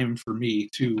have time for me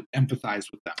to empathize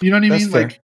with them. You know what I mean? Fair.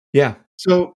 Like, yeah.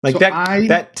 So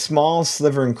that small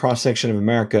sliver and cross section of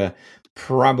America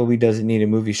probably doesn't need a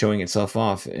movie showing itself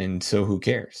off, and so who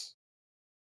cares?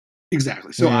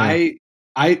 Exactly. So I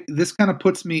this kind of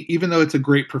puts me, even though it's a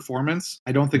great performance,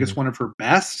 I don't think it's one of her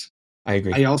best. I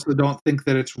agree. I also don't think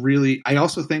that it's really, I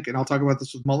also think, and I'll talk about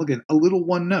this with Mulligan, a little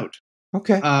one note.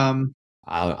 Okay.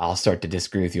 I'll start to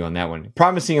disagree with you on that one.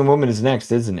 Promising Young Woman is next,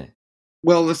 isn't it?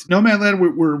 Well, let's Nomadland,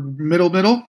 we're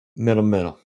middle.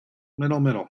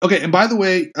 Okay, and by the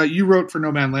way, you wrote for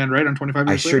Nomadland, right, on 25 Years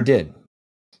Later? I sure did.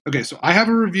 Okay, so I have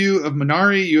a review of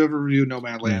Minari, you have a review of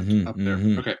Nomadland up there.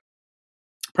 Okay.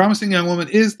 Promising Young Woman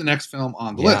is the next film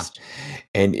on the list.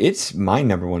 And it's my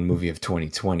number one movie of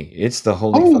 2020. It's the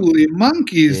holy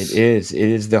monkeys. It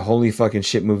is the holy fucking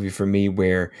shit movie for me,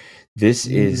 where this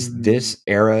is this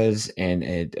era's and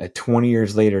a 20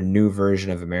 years later new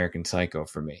version of American Psycho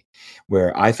for me,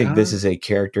 where I think this is a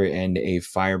character and a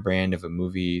firebrand of a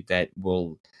movie that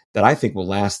I think will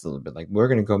last a little bit. Like, we're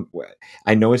going to go,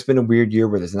 I know it's been a weird year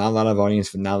where there's not a lot of audience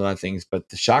for not a lot of things, but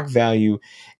the shock value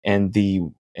and the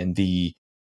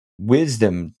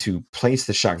wisdom to place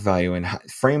the shock value and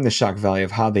frame the shock value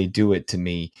of how they do it, to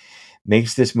me,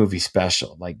 makes this movie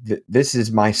special. Like, this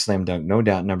is my slam dunk, no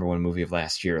doubt, number one movie of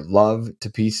last year. Love to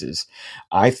pieces.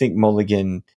 I think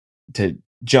Mulligan, to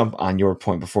jump on your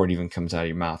point before it even comes out of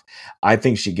your mouth, I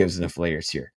think she gives enough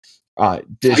layers here.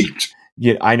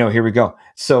 Yeah, I know. Here we go.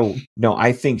 So no,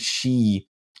 I think she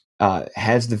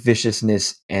has the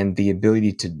viciousness and the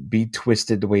ability to be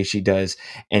twisted the way she does,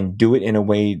 and do it in a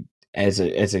way as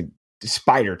a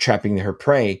spider trapping her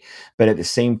prey, but at the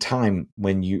same time,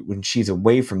 when she's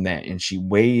away from that and she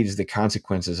weighs the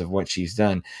consequences of what she's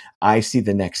done, I see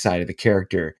the next side of the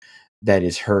character that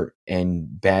is hurt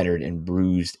and battered and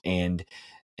bruised and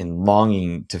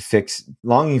longing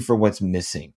for what's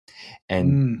missing.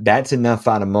 And that's enough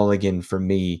out of Mulligan for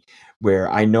me, where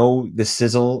I know the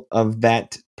sizzle of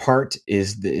that part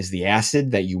is the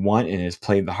acid that you want and is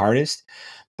played the hardest.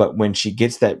 But when she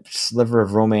gets that sliver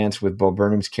of romance with Bo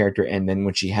Burnham's character, and then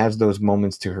when she has those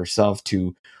moments to herself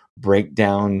to break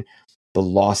down the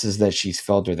losses that she's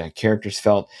felt or that character's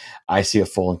felt, I see a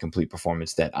full and complete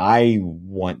performance that I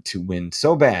want to win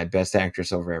so bad Best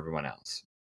Actress over everyone else.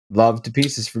 Love to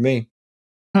pieces for me.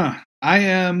 I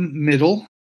am middle.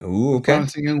 Ooh, okay.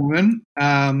 Promising Young Woman.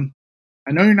 I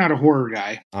know you're not a horror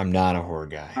guy. I'm not a horror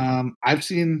guy. I've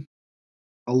seen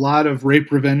a lot of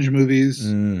rape revenge movies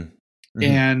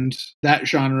and that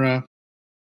genre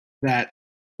that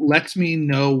lets me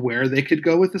know where they could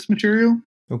go with this material.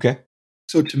 Okay.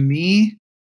 So to me,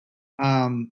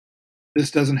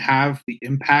 this doesn't have the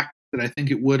impact that I think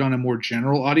it would on a more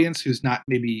general audience who's not,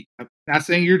 maybe, I'm not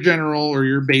saying you're general or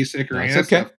you're basic or anything.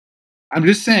 That's okay. Stuff. I'm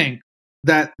just saying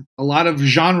that a lot of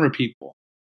genre people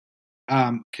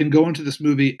can go into this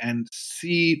movie and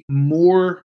see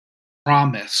more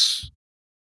promise.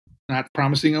 Not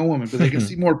promising a woman, but they can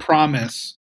see more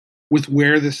promise with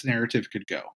where this narrative could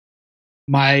go.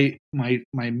 My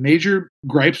major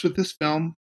gripes with this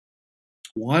film: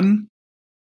 one,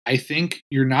 I think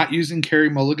you're not using Carey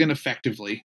Mulligan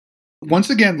effectively. Once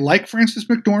again, like Frances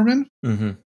McDormand,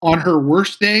 on her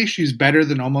worst day, she's better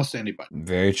than almost anybody.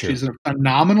 Very true. She's a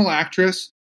phenomenal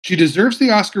actress. She deserves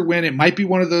the Oscar win. It might be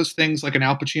one of those things like an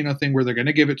Al Pacino thing where they're going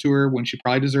to give it to her when she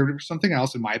probably deserved it for something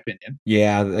else, in my opinion.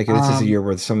 Yeah, like this is a year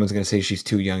where someone's going to say she's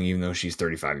too young, even though she's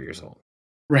 35 years old.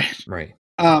 Right.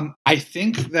 I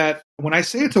think that when I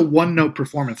say it's a one-note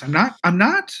performance, I'm not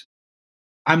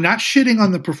shitting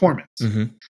on the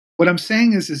performance. What I'm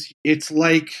saying is it's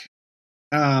like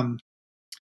having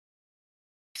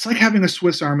a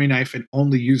Swiss Army knife and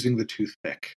only using the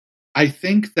toothpick. I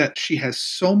think that she has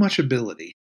so much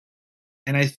ability,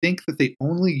 and I think that they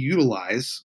only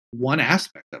utilize one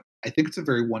aspect of it. I think it's a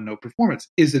very one-note performance.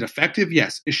 Is it effective?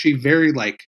 Yes. Is she very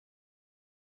like?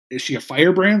 Is she a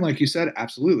firebrand, like you said?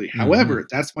 Absolutely. Mm-hmm. However,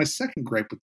 that's my second gripe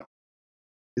with the film,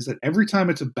 is that every time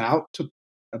it's about to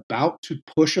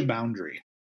push a boundary,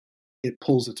 it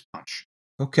pulls its punch.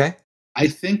 Okay. I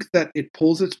think that it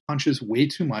pulls its punches way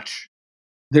too much.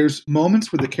 There's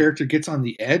moments where the character gets on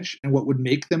the edge, and what would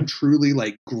make them truly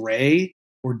like gray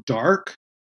or dark,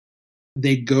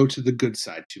 they go to the good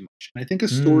side too much. And I think a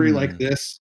story like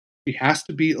this, it has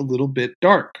to be a little bit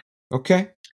dark. Okay.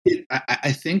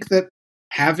 I think that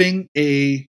having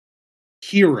a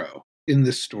hero in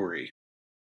this story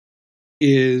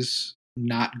is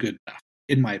not good enough,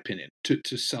 in my opinion,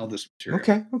 to sell this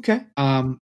material. Okay.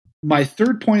 My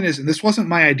third point is, and this wasn't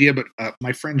my idea, but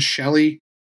my friend Shelly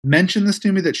mentioned this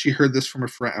to me, that she heard this from a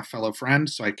fellow friend,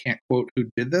 so I can't quote who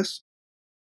did this.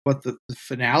 But the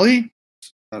finale,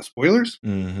 spoilers,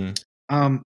 for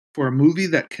a movie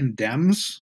that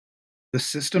condemns the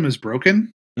system is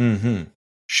broken,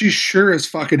 she sure as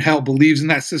fucking hell believes in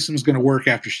that system's going to work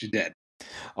after she's dead.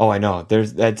 Oh, I know.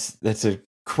 That's a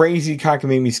crazy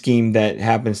cockamamie scheme that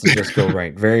happens to just go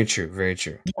right. Very true. Very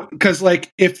true. Because,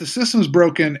 like, if the system's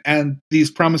broken and these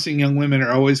promising young women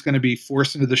are always going to be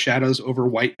forced into the shadows over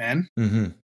white men,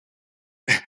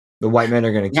 the white men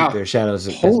are going to keep their shadows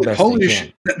as best they can.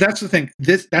 Shit. That's the thing.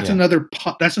 That's another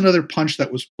punch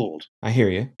that was pulled. I hear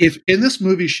you. If in this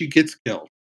movie she gets killed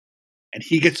and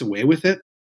he gets away with it,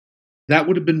 that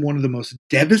would have been one of the most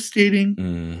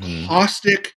devastating,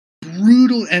 caustic,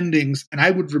 brutal endings, and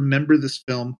I would remember this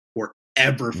film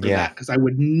forever for that, because I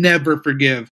would never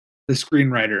forgive the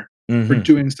screenwriter for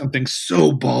doing something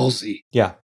so ballsy.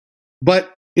 Yeah.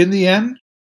 But in the end,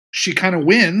 she kind of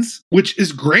wins, which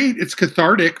is great. It's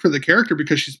cathartic for the character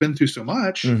because she's been through so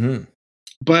much.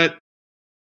 But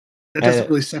that doesn't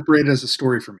really separate it as a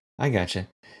story for me. I gotcha.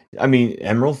 I mean,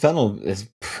 Emerald Fennell is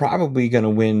probably going to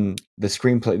win the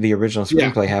screenplay, the original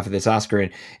screenplay half of this Oscar.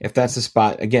 And if that's a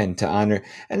spot, again, to honor,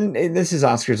 and this is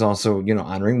Oscars also, you know,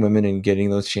 honoring women and getting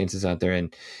those chances out there.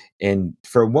 And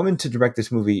for a woman to direct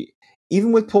this movie,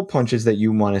 even with pull punches that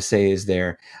you want to say is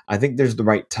there, I think there's the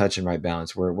right touch and right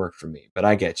balance where it worked for me. But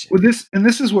I get you. Well,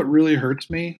 this is what really hurts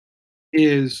me,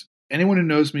 is anyone who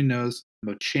knows me knows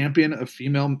I'm a champion of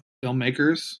female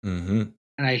filmmakers. And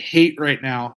I hate right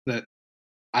now that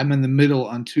I'm in the middle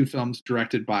on two films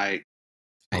directed by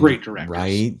great directors.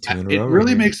 Right.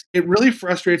 It really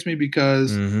frustrates me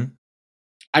because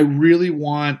I really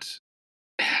want,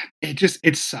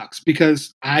 it sucks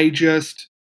because it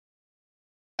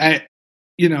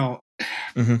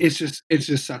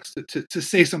just sucks to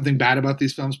say something bad about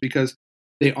these films because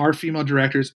they are female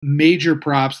directors, major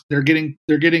props. They're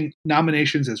getting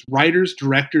nominations as writers,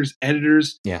 directors,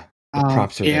 editors. Yeah. The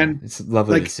props are there. It's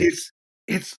lovely to see.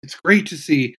 It's great to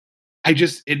see.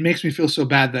 It makes me feel so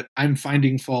bad that I'm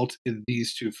finding fault in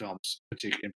these two films in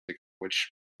particular, which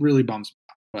really bums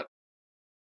me out.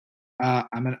 But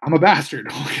I'm a bastard.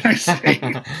 What can I say?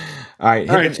 All right,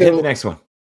 hit the next one.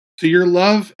 So you're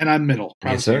love and I'm middle.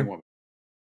 Yes, sir. Woman.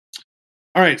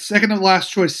 All right, second and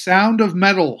last choice, Sound of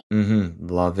Metal.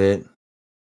 Love it.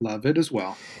 Love it as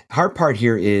well. Hard part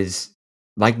here is,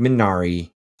 like Minari,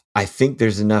 I think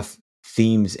there's enough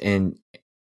themes and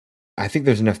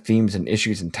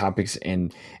issues and topics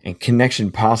and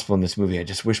connection possible in this movie. I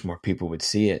just wish more people would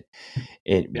see it.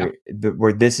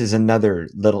 Where this is another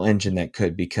little engine that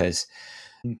could, because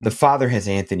The Father has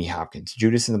Anthony Hopkins.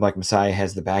 Judas and the Black Messiah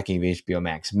has the backing of HBO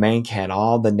Max. Mank had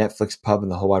all the Netflix pub in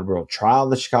the whole wide world. Trial of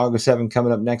the Chicago 7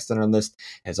 coming up next on our list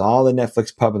has all the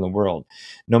Netflix pub in the world.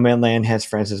 No Man Land has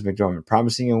Frances McDormand.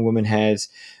 Promising Young Woman has,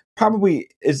 probably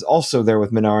is also there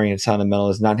with Minari, and Sound of Metal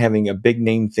is not having a big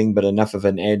name thing, but enough of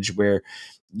an edge where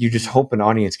you just hope an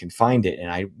audience can find it.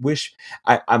 And I wish,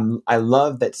 I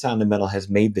love that Sound of Metal has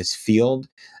made this field.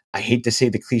 I hate to say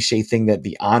the cliche thing that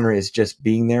the honor is just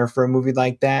being there for a movie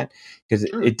like that, because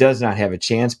it does not have a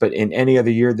chance. But in any other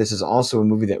year, this is also a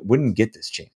movie that wouldn't get this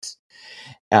chance.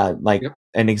 An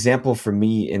example for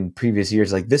me in previous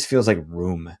years, like this feels like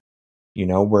Room,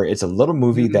 where it's a little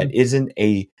movie that isn't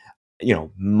a,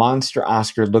 monster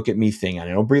Oscar look at me thing. I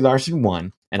know Brie Larson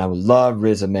won, and I would love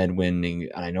Riz Ahmed winning.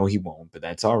 I know he won't, but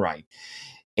that's all right.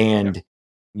 And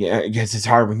I guess it's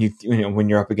hard when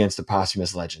you're up against a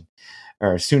posthumous legend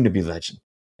or soon to be legend.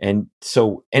 And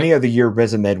so any other year,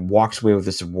 Riz Ahmed walks away with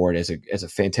this award as a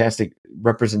fantastic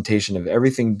representation of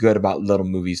everything good about little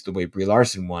movies, the way Brie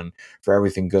Larson won for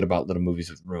everything good about little movies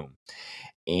with Room.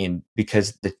 And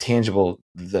because the tangible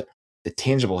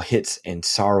hits and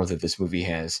sorrow that this movie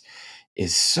has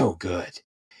is so good.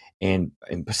 And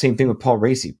same thing with Paul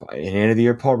Raci. In end of the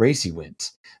year, Paul Raci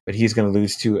wins, but he's going to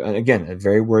lose to, again, a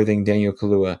very worthy Daniel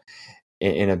Kaluuya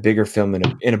in a bigger film,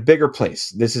 in a bigger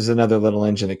place. This is another little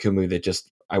engine of Kumu that just,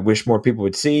 I wish more people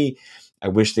would see. I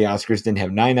wish the Oscars didn't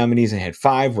have 9 nominees and had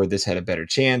 5, where this had a better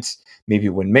chance. Maybe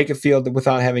it wouldn't make a field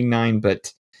without having 9,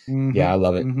 but yeah, I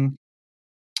love it. Mm-hmm.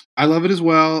 I love it as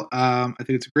well. I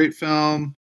think it's a great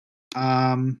film.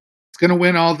 It's going to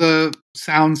win all the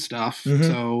sound stuff,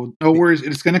 so no worries.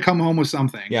 It's going to come home with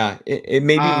something. Yeah, it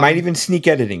maybe might even sneak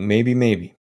editing.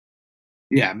 Maybe.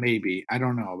 Yeah, maybe. I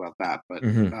don't know about that, but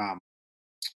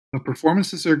the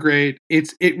performances are great.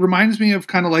 It reminds me of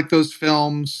kind of like those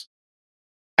films.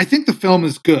 I think the film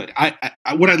is good. I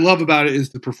what I love about it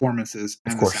is the performances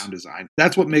and the sound design.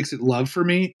 That's what makes it love for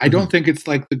me. I don't think it's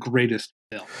like the greatest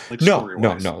film. Like no.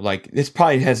 Like, this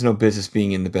probably has no business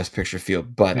being in the Best Picture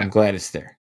field, but I'm glad it's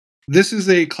there. This is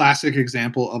a classic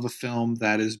example of a film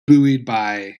that is buoyed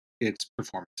by its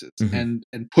performances and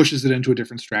pushes it into a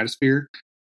different stratosphere.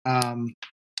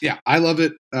 Yeah, I love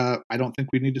it. I don't think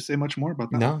we need to say much more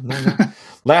about that. No.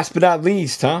 Last but not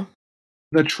least,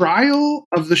 The Trial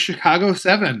of the Chicago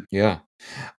 7. Yeah.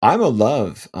 I'm a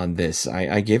love on this.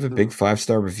 I gave a big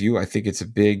 5-star review. I think it's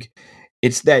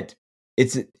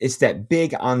that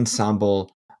big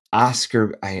ensemble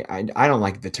Oscar. I don't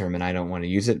like the term and I don't want to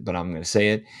use it, but I'm going to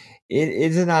say it. It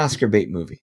is an Oscar bait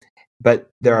movie. But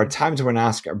there are times when an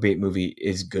Oscar bait movie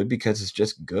is good because it's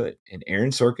just good. And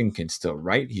Aaron Sorkin can still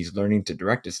write. He's learning to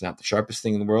direct. It's not the sharpest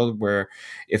thing in the world, where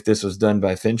if this was done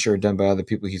by Fincher or done by other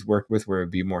people he's worked with, where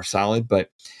it'd be more solid. But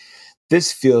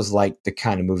this feels like the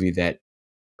kind of movie that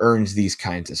earns these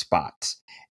kinds of spots,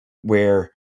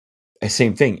 where,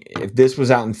 same thing. If this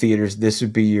was out in theaters, this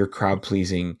would be your crowd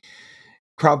pleasing,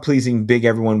 big,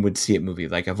 everyone would see it movie.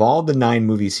 Like, of all the 9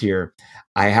 movies here,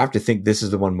 I have to think this is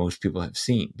the one most people have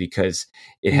seen, because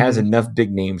it has enough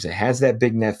big names. It has that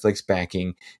big Netflix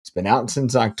backing. It's been out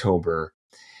since October,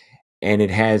 and it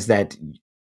has the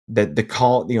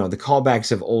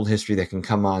callbacks of old history that can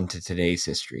come on to today's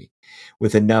history,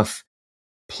 with enough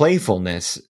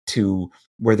playfulness to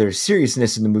where there's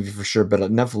seriousness in the movie for sure, but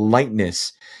enough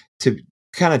lightness to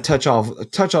kind of touch all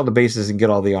the bases and get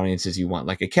all the audiences you want.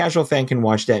 Like, a casual fan can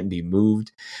watch that and be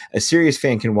moved. A serious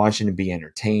fan can watch it and be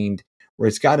entertained, where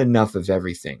it's got enough of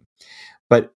everything.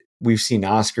 But we've seen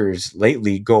Oscars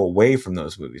lately go away from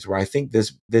those movies, where I think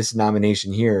this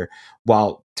nomination here,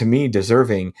 while to me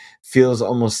deserving, feels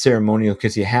almost ceremonial,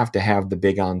 because you have to have the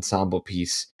big ensemble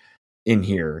piece in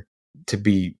here to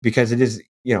be, because it is,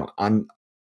 on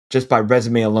just by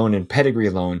resume alone and pedigree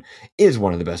alone, is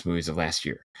one of the best movies of last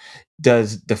year.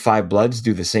 Does The Five Bloods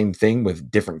do the same thing with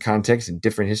different context and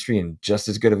different history and just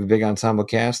as good of a big ensemble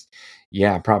cast?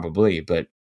 Yeah, probably. But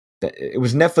it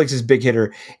was Netflix's big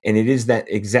hitter, and it is that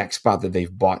exact spot that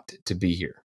they've bought to be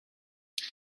here.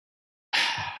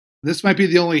 This might be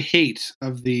the only hate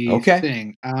of the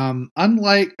thing.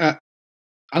 Unlike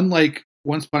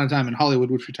Once Upon a Time in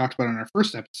Hollywood, which we talked about in our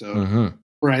first episode,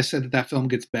 where I said that film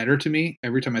gets better to me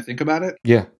every time I think about it.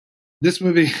 Yeah. This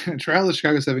movie, Trial of the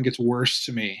Chicago 7, gets worse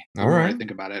to me the more I think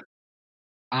about it.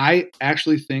 I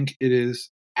actually think it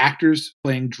is actors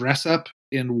playing dress up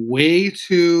in way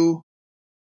too...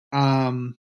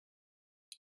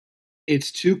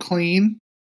 it's too clean.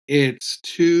 It's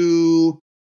too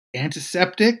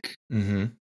antiseptic.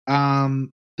 The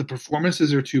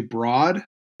performances are too broad.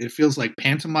 It feels like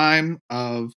pantomime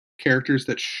of characters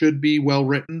that should be well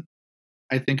written.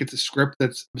 I think it's a script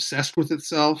that's obsessed with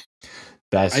itself.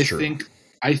 That's true.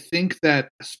 I think that,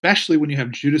 especially when you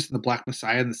have Judas and the Black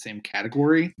Messiah in the same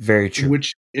category, very true,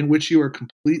 in which you are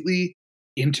completely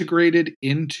integrated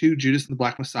into Judas and the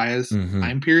Black Messiah's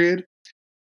time period,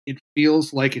 it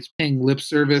feels like it's paying lip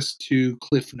service to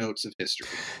cliff notes of history.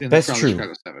 That's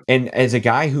true. And as a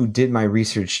guy who did my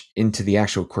research into the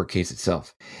actual court case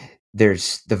itself,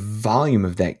 there's the volume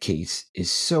of that case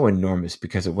is so enormous,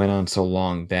 because it went on so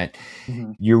long that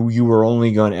you were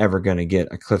only ever going to get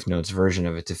a Cliff Notes version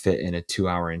of it to fit in a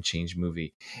 2-hour and change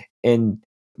movie. And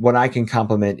what I can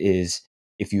compliment is,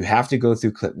 if you have to go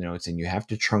through Cliff Notes and you have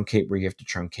to truncate where you have to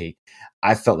truncate,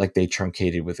 I felt like they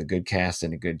truncated with a good cast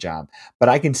and a good job. But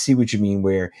I can see what you mean,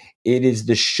 where it is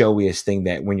the showiest thing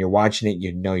that when you're watching it,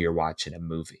 you're watching a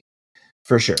movie.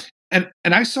 For sure. And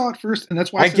I saw it first, and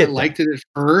that's why I said I liked it at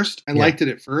first. I liked it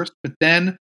at first, but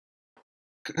then,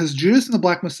 because Judas and the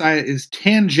Black Messiah is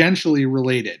tangentially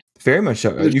related. Very much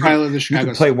so. You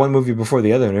could play one movie before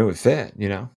the other and it would fit,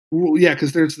 Well, yeah,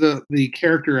 because there's the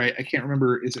character, I can't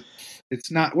remember,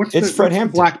 it's not, Fred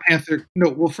Hampton. Black Panther.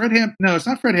 No, Fred Hampton. No, it's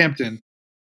not Fred Hampton.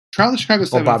 Trial of the Chicago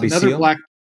 7. Bobby Seale?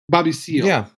 Bobby Seale.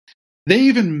 Yeah. They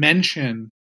even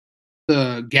mention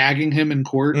the gagging him in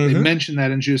court. They mentioned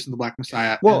that in Judas and the Black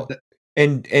Messiah. Well,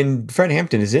 and Fred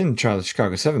Hampton is in Charlie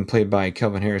Chicago 7, played by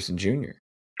Kelvin Harrison Jr.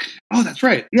 Oh, that's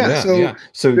right. Yeah.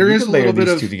 So there is a little bit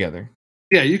of two together.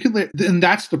 Yeah, you can. And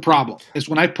that's the problem is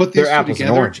when I put these two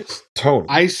together. And oranges. Totally.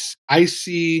 I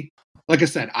see, like I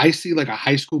said, I see like a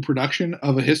high school production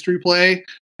of a history play,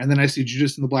 and then I see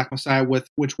Judas and the Black Messiah, with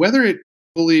which, whether it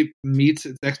fully meets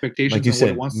its expectations, like you said,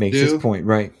 what it wants makes to do, this point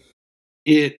right.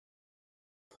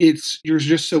 You're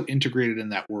just so integrated in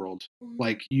that world,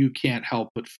 like you can't help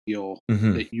but feel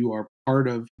that you are part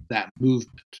of that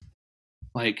movement.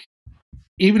 Like,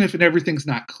 even if everything's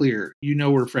not clear, you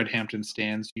know where Fred Hampton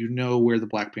stands, you know where the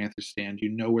Black Panthers stand, you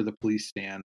know where the police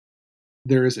stand.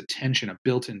 There is a tension, a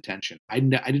built-in tension. I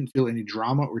didn't feel any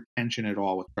drama or tension at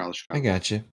all with Charlie Chicago. I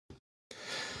got you.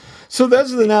 So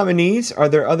those are the nominees. Are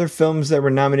there other films that were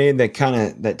nominated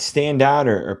that stand out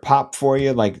or pop for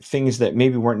you, like things that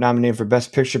maybe weren't nominated for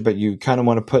Best Picture, but you kind of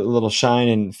want to put a little shine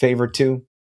in favor to?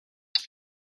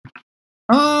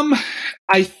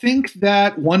 I think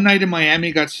that One Night in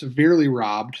Miami got severely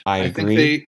robbed. I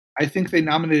agree. I think they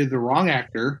nominated the wrong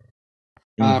actor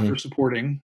for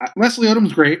supporting. Leslie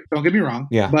Odom's great. Don't get me wrong.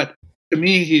 Yeah. But to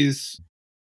me, he's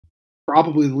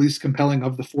probably the least compelling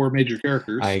of the four major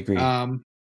characters. I agree.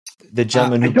 The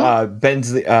gentleman who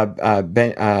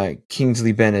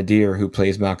Kingsley Ben-Adir, who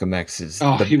plays Malcolm X, is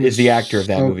the actor of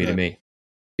that movie to me.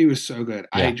 He was so good.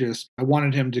 Yeah. I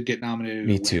wanted him to get nominated.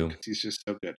 Me too. He's just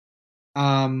so good.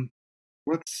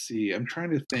 Let's see. I'm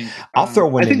trying to think. I'll throw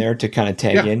one in there to kind of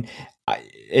tag in.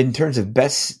 In terms of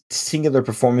best singular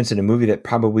performance in a movie that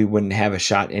probably wouldn't have a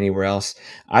shot anywhere else,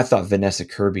 I thought Vanessa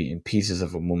Kirby in Pieces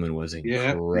of a Woman was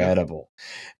incredible. Yeah.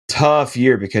 Tough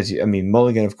year because,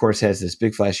 Mulligan, of course, has this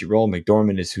big flashy role.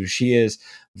 McDormand is who she is.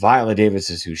 Viola Davis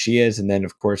is who she is. And then,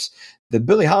 of course, the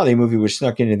Billie Holiday movie, which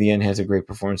snuck into the end, has a great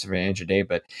performance of Andra Day.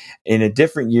 But in a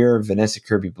different year, Vanessa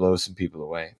Kirby blows some people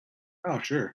away. Oh,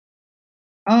 sure.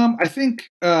 I think,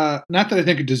 not that I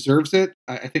think it deserves it.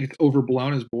 I think it's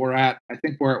overblown as Borat. I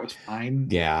think Borat was fine.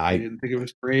 Yeah. I didn't think it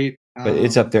was great. But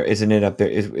it's up there. Isn't it up there?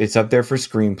 It's up there for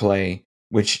screenplay,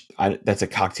 which that's a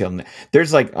cocktail.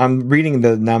 There's I'm reading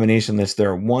the nomination list. There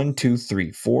are 1, 2,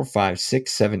 3, 4, 5,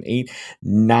 6, 7, 8,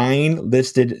 9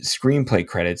 listed screenplay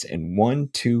credits, and 1,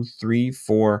 2, 3,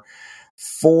 4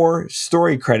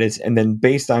 story credits. And then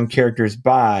based on characters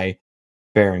by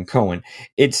Baron Cohen,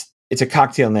 it's a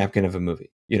cocktail napkin of a movie,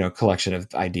 collection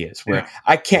of ideas where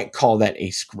I can't call that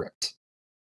a script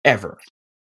ever.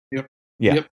 Yep.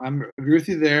 Yeah. Yep. I agree with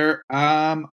you there.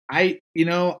 I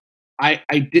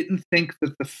didn't think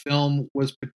that the film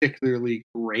was particularly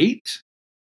great,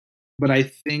 but I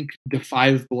think The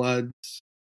Five Bloods,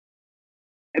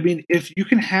 if you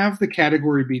can have the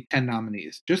category be 10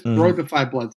 nominees, just throw The Five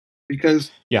Bloods,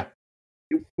 because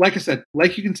like I said,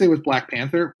 like you can say with Black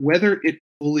Panther, whether it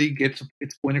fully gets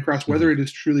its point across, whether it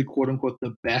is truly quote unquote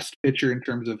the best picture in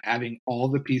terms of having all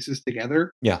the pieces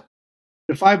together. Yeah.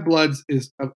 The Five Bloods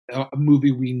is a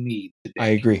movie we need today. I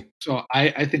agree. So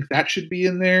I think that should be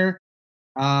in there.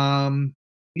 I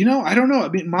don't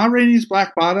know. Ma Rainey's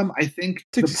Black Bottom, I think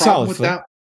the problem with that,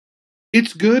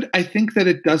 it's good. I think that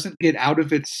it doesn't get out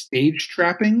of its stage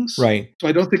trappings. Right. So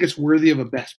I don't think it's worthy of a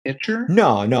best picture.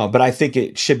 No, but I think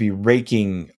it should be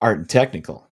raking art and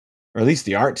technical. Or at least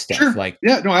the art stuff. Sure.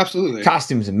 Absolutely.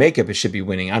 Costumes and makeup, it should be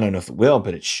winning. I don't know if it will,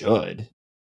 but it should.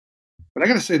 But I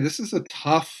got to say, this is a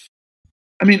tough...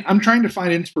 I'm trying to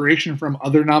find inspiration from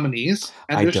other nominees,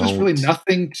 and there's just really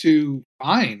nothing to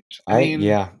find.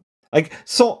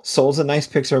 Soul's a nice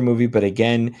Pixar movie, but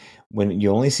again, when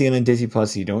you only see it on Disney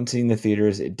Plus, you don't see it in the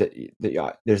theaters.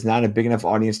 There's not a big enough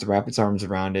audience to wrap its arms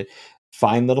around it.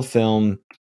 Fine little film.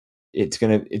 It's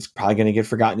probably gonna get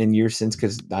forgotten in years since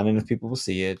because not enough people will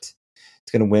see it.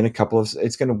 It's gonna win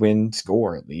it's gonna win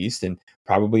score at least, and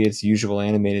probably its usual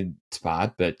animated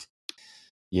spot. But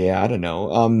yeah, I don't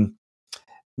know.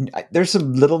 There's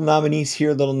some little nominees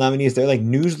here, little nominees there, like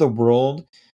News of the World.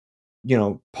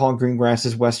 Paul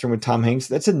Greengrass's Western with Tom Hanks.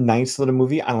 That's a nice little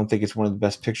movie. I don't think it's one of the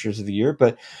best pictures of the year,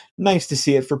 but nice to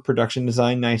see it for production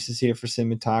design. Nice to see it for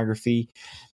cinematography.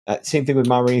 Same thing with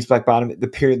Ma Rainey's Black Bottom. The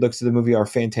period looks of the movie are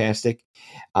fantastic.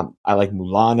 I like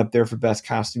Mulan up there for best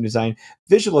costume design.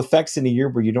 Visual effects in a year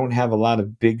where you don't have a lot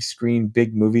of big screen,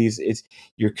 big movies.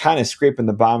 You're kind of scraping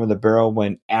the bottom of the barrel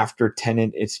when after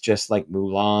Tenet, it's just like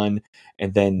Mulan.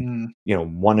 And then,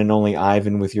 One and Only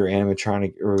Ivan with your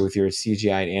animatronic or with your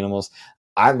CGI animals.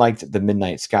 I liked The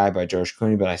Midnight Sky by George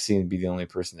Clooney, but I seem to be the only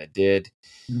person that did.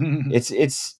 It's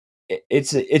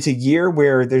a year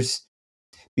where there's,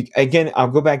 again, I'll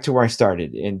go back to where I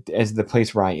started and as the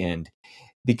place where I end,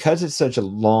 because it's such a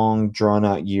long drawn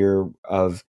out year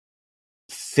of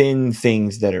thin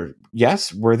things that are,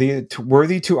 yes, worthy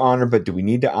to honor, but do we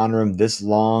need to honor them this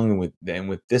long and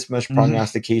with this much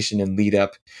prognostication and lead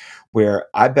up, where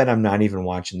I bet I'm not even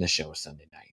watching the show Sunday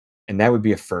night. And that would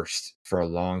be a first for a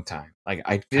long time. Like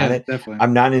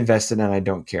I'm not invested and I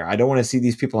don't care. I don't want to see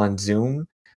these people on Zoom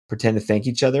pretend to thank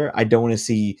each other. I don't want to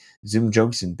see Zoom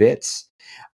jokes and bits.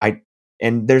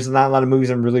 And there's not a lot of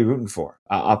movies I'm really rooting for.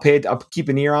 I'll keep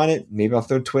an ear on it. Maybe I'll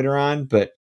throw Twitter on,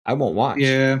 but I won't watch.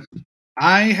 Yeah.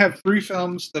 I have 3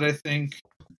 films that I think,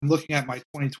 I'm looking at my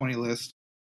 2020 list,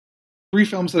 3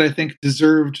 films that I think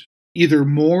deserved either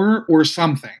more or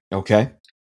something. Okay.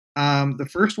 The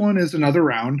first one is Another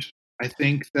Round. I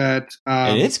think that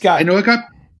and I know it got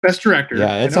Best Director.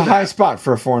 Yeah, it's a high spot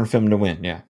for a foreign film to win,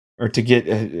 yeah. Or to get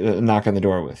a knock on the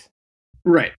door with.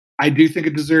 Right. I do think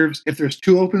it deserves, if there's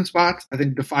 2 open spots, I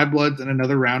think Da 5 Bloods and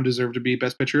Another Round deserve to be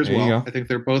Best Picture as well. I think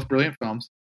they're both brilliant films.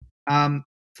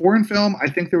 Foreign film, I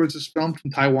think there was this film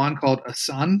from Taiwan called A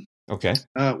Son. Okay.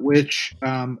 Which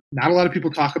not a lot of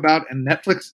people talk about. And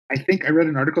Netflix, I think I read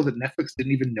an article that Netflix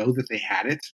didn't even know that they had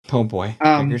it. Oh boy.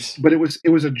 But it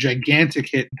was a gigantic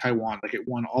hit in Taiwan. Like it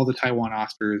won all the Taiwan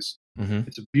Oscars. Mm-hmm.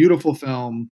 It's a beautiful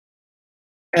film.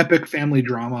 Epic family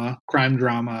drama, crime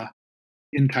drama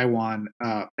in Taiwan.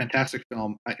 Fantastic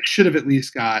film. I should have at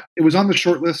least it was on the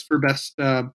short list for best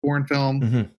foreign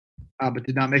film, but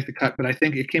did not make the cut. But I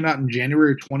think it came out in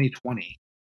January 2020.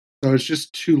 So it's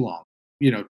just too long,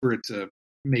 for it to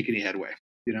make any headway,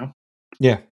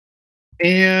 Yeah.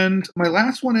 And my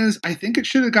last one is, I think it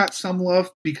should have got some love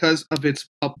because of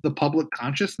the public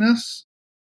consciousness.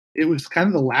 It was kind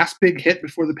of the last big hit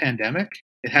before the pandemic.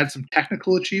 It had some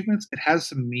technical achievements. It has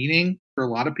some meaning for a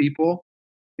lot of people.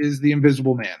 Is The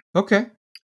Invisible Man. Okay.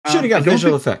 Should have got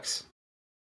visual effects.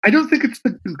 I don't think it's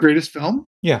the greatest film.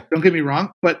 Yeah. Don't get me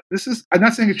wrong. But I'm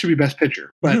not saying it should be Best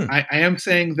Picture, but I am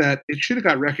saying that it should have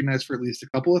got recognized for at least a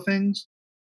couple of things.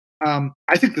 I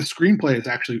think the screenplay is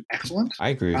actually excellent. I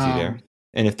agree with you there.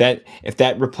 And if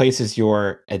that replaces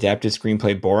your adapted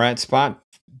screenplay Borat spot,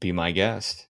 be my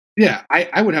guest. Yeah,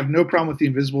 I would have no problem with The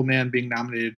Invisible Man being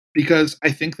nominated because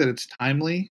I think that it's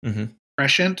timely,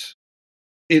 prescient.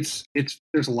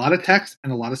 There's a lot of text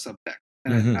and a lot of subtext.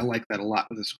 And I like that a lot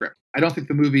with the script. I don't think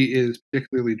the movie is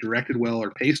particularly directed well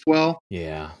or paced well.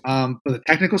 Yeah. But the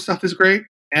technical stuff is great.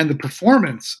 And the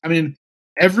performance, I mean,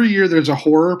 every year there's a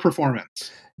horror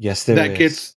performance. Yes, that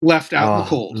gets left out in the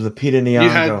cold. Lupita Nyong'o. You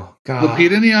had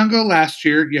Lupita Nyong'o last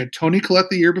year. You had Toni Collette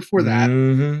the year before that.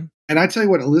 Mm-hmm. And I tell you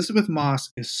what, Elizabeth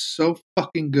Moss is so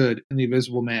fucking good in The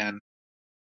Invisible Man.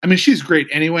 I mean, she's great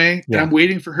anyway. Yeah. And I'm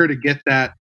waiting for her to get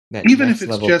that even if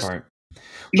it's just part.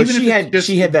 But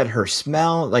she had that her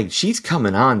smell, like she's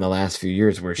coming on the last few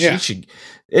years where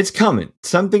it's coming.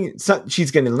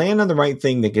 She's going to land on the right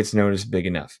thing that gets noticed big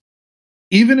enough.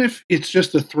 Even if it's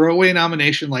just a throwaway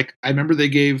nomination, like I remember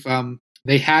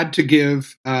they had to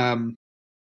give,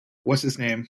 what's his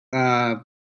name?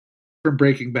 From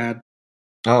Breaking Bad.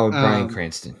 Oh, Bryan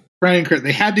Cranston.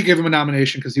 They had to give him a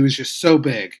nomination because he was just so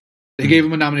big. They gave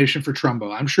him a nomination for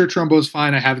Trumbo. I'm sure Trumbo's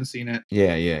fine. I haven't seen it.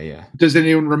 Yeah. Does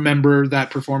anyone remember that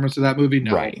performance of that movie?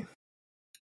 No. Right.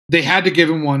 They had to give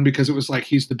him one because it was like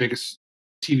he's the biggest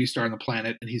TV star on the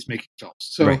planet and he's making films.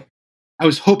 So I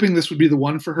was hoping this would be the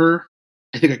one for her.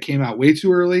 I think it came out way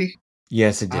too early.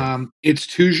 Yes, it did. It's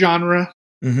too genre.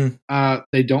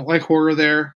 They don't like horror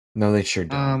there. No, they sure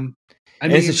don't.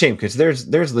 It's a shame because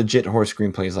there's legit horror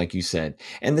screenplays, like you said,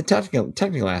 and the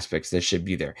technical aspects that should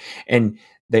be there. And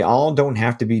they all don't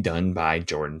have to be done by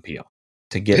Jordan Peele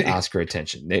to get Oscar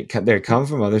attention. They come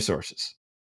from other sources.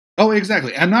 Oh,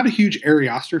 exactly. I'm not a huge Ari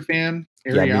Aster fan.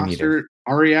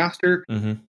 Ari Aster.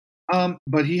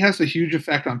 But he has a huge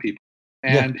effect on people.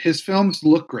 And his films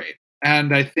look great.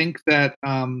 And I think that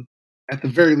at the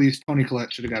very least, Toni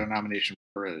Collette should have got a nomination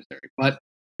for Hereditary. But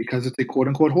because it's a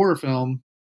quote-unquote horror film,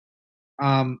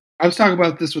 I was talking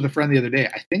about this with a friend the other day.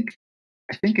 I think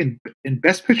in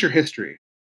Best Picture history,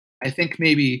 I think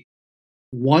maybe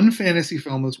one fantasy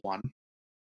film is won.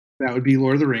 That would be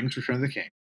Lord of the Rings, Return of the King.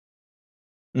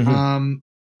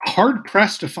 Hard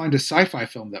pressed to find a sci-fi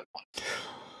film that won.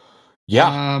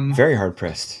 Yeah, very hard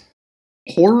pressed.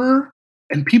 Horror,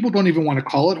 and people don't even want to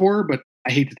call it horror, but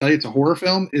I hate to tell you, it's a horror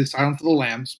film, is Silence of the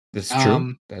Lambs. That's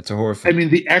true. That's a horror film. I mean,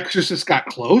 The Exorcist got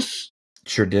close.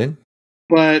 Sure did.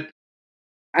 But,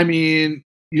 I mean,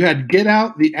 you had Get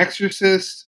Out, The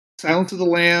Exorcist, Silence of the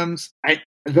Lambs.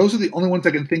 Those are the only ones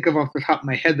I can think of off the top of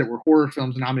my head that were horror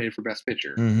films nominated for Best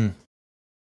Picture.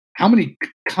 How many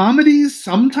comedies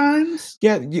sometimes?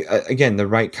 Yeah, again, the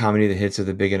right comedy that hits with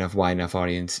a big enough, wide enough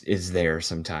audience is there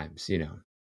sometimes,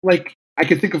 Like, I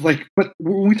could think of but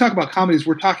when we talk about comedies,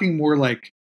 we're talking more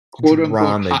like quote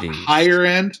unquote higher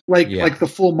end, like the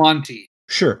Full Monty.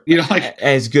 Sure. Like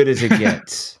as good as it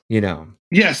gets,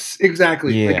 Yes,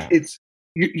 exactly. Yeah. Like it's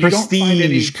you prestige don't find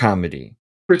any comedy.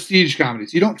 Prestige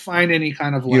comedies. You don't find any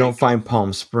kind of you don't find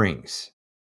Palm Springs.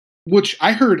 Which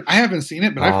I haven't seen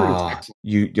it, but I've heard it's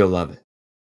excellent. You'll love it.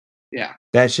 Yeah.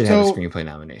 That should have a screenplay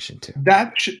nomination too.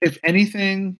 That if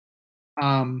anything,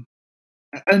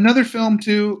 another film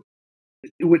too,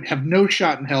 it would have no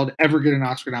shot in hell to ever get an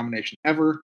Oscar nomination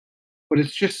ever, but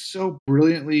it's just so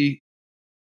brilliantly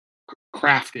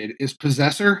crafted is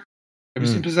Possessor. Have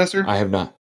you seen Possessor? I have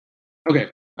not. Okay.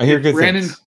 I hear good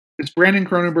things. It's Brandon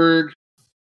Cronenberg,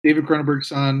 David Cronenberg's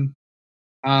son.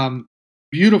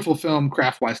 Beautiful film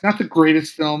craft-wise. Not the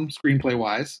greatest film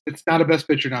screenplay-wise. It's not a Best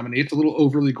Picture nominee. It's a little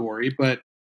overly gory, but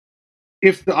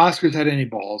if the Oscars had any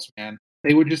balls, man,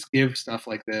 they would just give stuff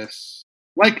like this.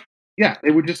 They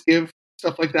would just give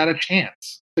stuff like that a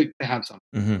chance to have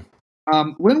something.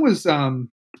 Mm-hmm.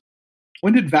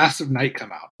 When did Vast of Night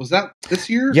come out? Was that this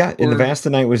year? Yeah, and The Vast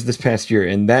of Night was this past year,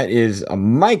 and that is a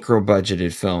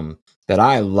micro-budgeted film that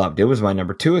I loved. It was my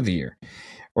number 2 of the year.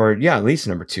 Or, at least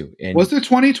number 2. And was it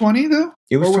 2020, though?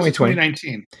 It was 2020.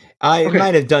 2019? It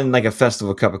might have done like a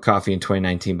festival cup of coffee in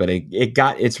 2019, but it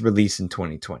got its release in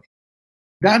 2020.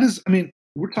 That is, we're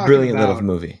talking brilliant about little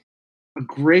movie. A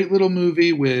great little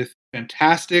movie with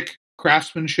fantastic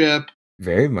craftsmanship.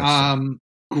 Very much so.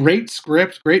 Great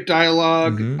script, great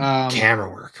dialogue. Camera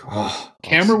work.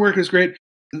 Camera work is great.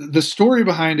 The story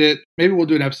behind it, maybe we'll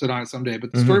do an episode on it someday,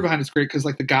 but the story behind it's great because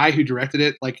like the guy who directed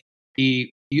it, like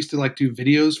he used to like do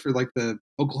videos for like the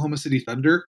Oklahoma City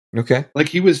Thunder. Okay. Like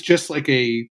he was just like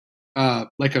a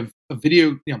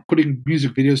video, putting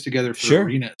music videos together for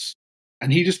arenas.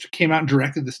 And he just came out and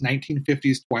directed this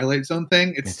 1950s Twilight Zone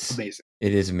thing. It's amazing.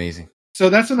 It is amazing. So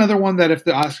that's another one that if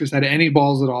the Oscars had any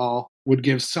balls at all, would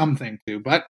give something to.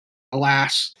 But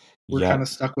alas, we're kind of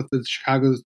stuck with the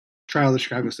Trial of the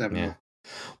Chicago 7. Yeah.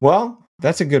 Well,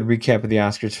 that's a good recap of the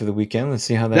Oscars for the weekend. Let's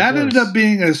see how that goes. Ended up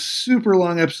being a super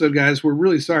long episode, guys. We're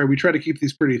really sorry. We try to keep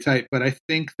these pretty tight, but I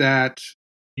think that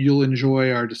you'll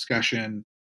enjoy our discussion.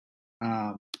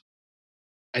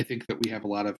 I think that we have a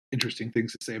lot of interesting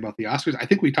things to say about the Oscars. I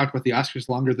think we talked about the Oscars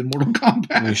longer than Mortal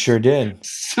Kombat. We sure did.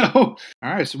 So, all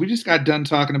right. So we just got done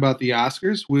talking about the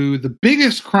Oscars. The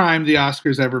biggest crime the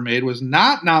Oscars ever made was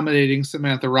not nominating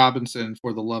Samantha Robinson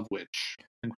for The Love Witch. I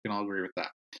think we can all agree with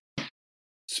that.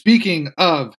 Speaking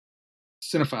of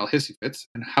Cinephile Hissy Fits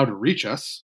and how to reach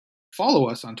us, follow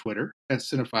us on Twitter at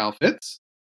Cinephile Fits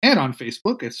and on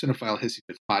Facebook at Cinephile Hissy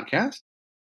Fits Podcast.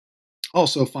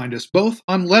 Also find us both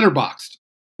on Letterboxd.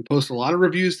 We post a lot of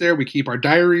reviews there. We keep our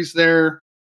diaries there.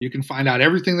 You can find out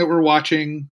everything that we're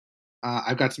watching.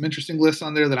 I've got some interesting lists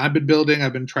on there that I've been building.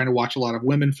 I've been trying to watch a lot of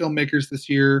women filmmakers this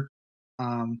year.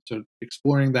 So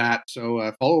exploring that.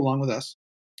 So follow along with us.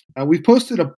 We've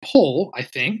posted a poll, I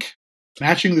think,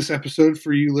 matching this episode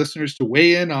for you listeners to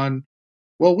weigh in on.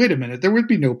 Well, wait a minute. There would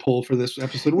be no poll for this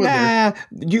episode, would there?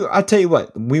 I'll tell you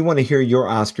what. We want to hear your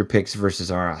Oscar picks versus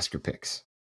our Oscar picks.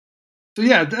 So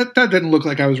yeah, that didn't look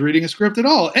like I was reading a script at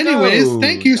all. Anyways,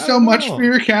 thank you so much for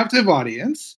your captive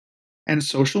audience and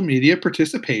social media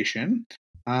participation.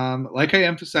 Like I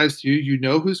emphasized to you, you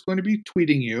know who's going to be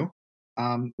tweeting you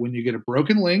when you get a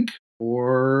broken link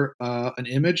or an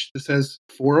image that says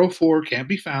 404 can't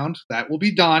be found. That will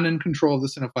be Don in control of the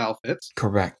Cinephile Fits.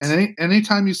 Correct. And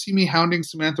anytime you see me hounding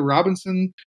Samantha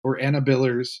Robinson or Anna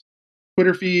Biller's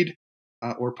Twitter feed,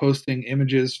 or posting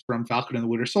images from Falcon and the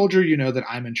Winter Soldier, you know that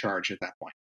I'm in charge at that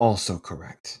point. Also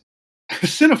correct.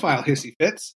 Cinephile Hissy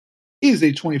Fits is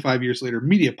a 25 Years Later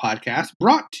media podcast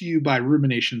brought to you by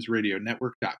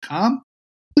RuminationsRadioNetwork.com.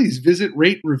 Please visit,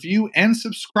 rate, review, and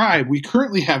subscribe. We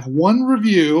currently have one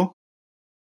review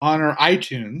on our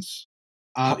iTunes.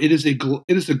 It is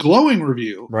a glowing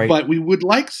review, right, but we would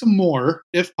like some more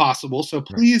if possible. So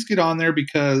please get on there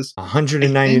because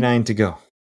 199 to go.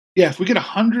 Yeah, if we get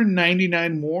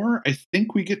 199 more, I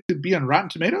think we get to be on Rotten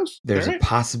Tomatoes. There's a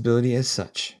possibility as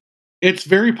such. It's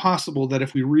very possible that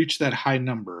if we reach that high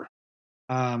number,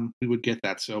 we would get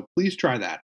that. So please try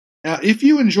that. If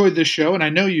you enjoyed this show, and I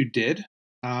know you did,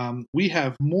 we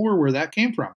have more where that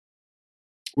came from.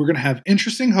 We're going to have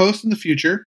interesting hosts in the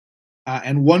future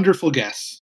and wonderful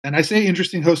guests. And I say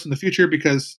interesting hosts in the future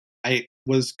because I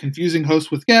was confusing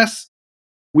hosts with guests.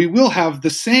 We will have the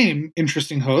same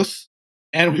interesting hosts.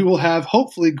 And we will have,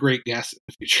 hopefully, great guests in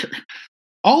the future.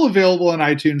 All available on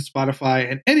iTunes, Spotify,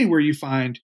 and anywhere you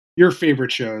find your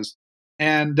favorite shows.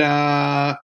 And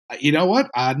you know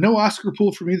what? No Oscar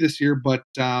pool for me this year, but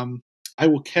I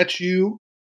will catch you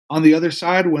on the other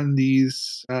side when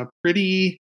these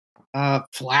pretty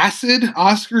flaccid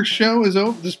Oscar show is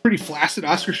over. This pretty flaccid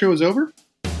Oscar show is over.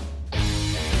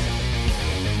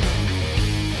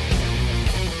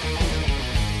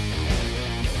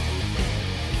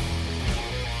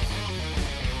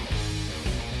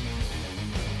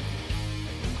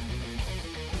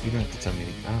 You don't have to tell me.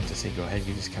 I don't have to say go ahead.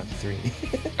 You just count to 3.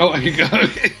 Oh, I can go.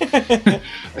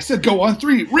 I said go on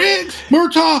 3. Riggs,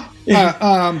 Murtaugh.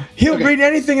 He'll read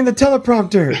anything in the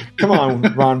teleprompter. Come on,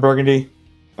 Ron Burgundy.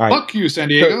 All right. Fuck you, San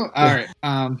Diego. All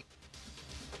right.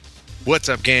 What's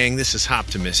up, gang? This is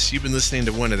Hoptimus. You've been listening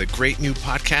to one of the great new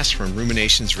podcasts from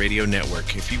Ruminations Radio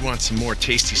Network. If you want some more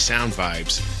tasty sound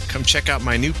vibes, come check out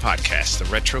my new podcast, The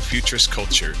Retro Futurist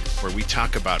Culture, where we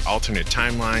talk about alternate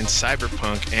timelines,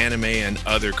 cyberpunk, anime, and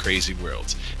other crazy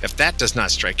worlds. If that does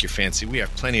not strike your fancy, we have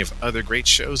plenty of other great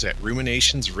shows at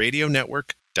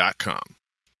ruminationsradionetwork.com.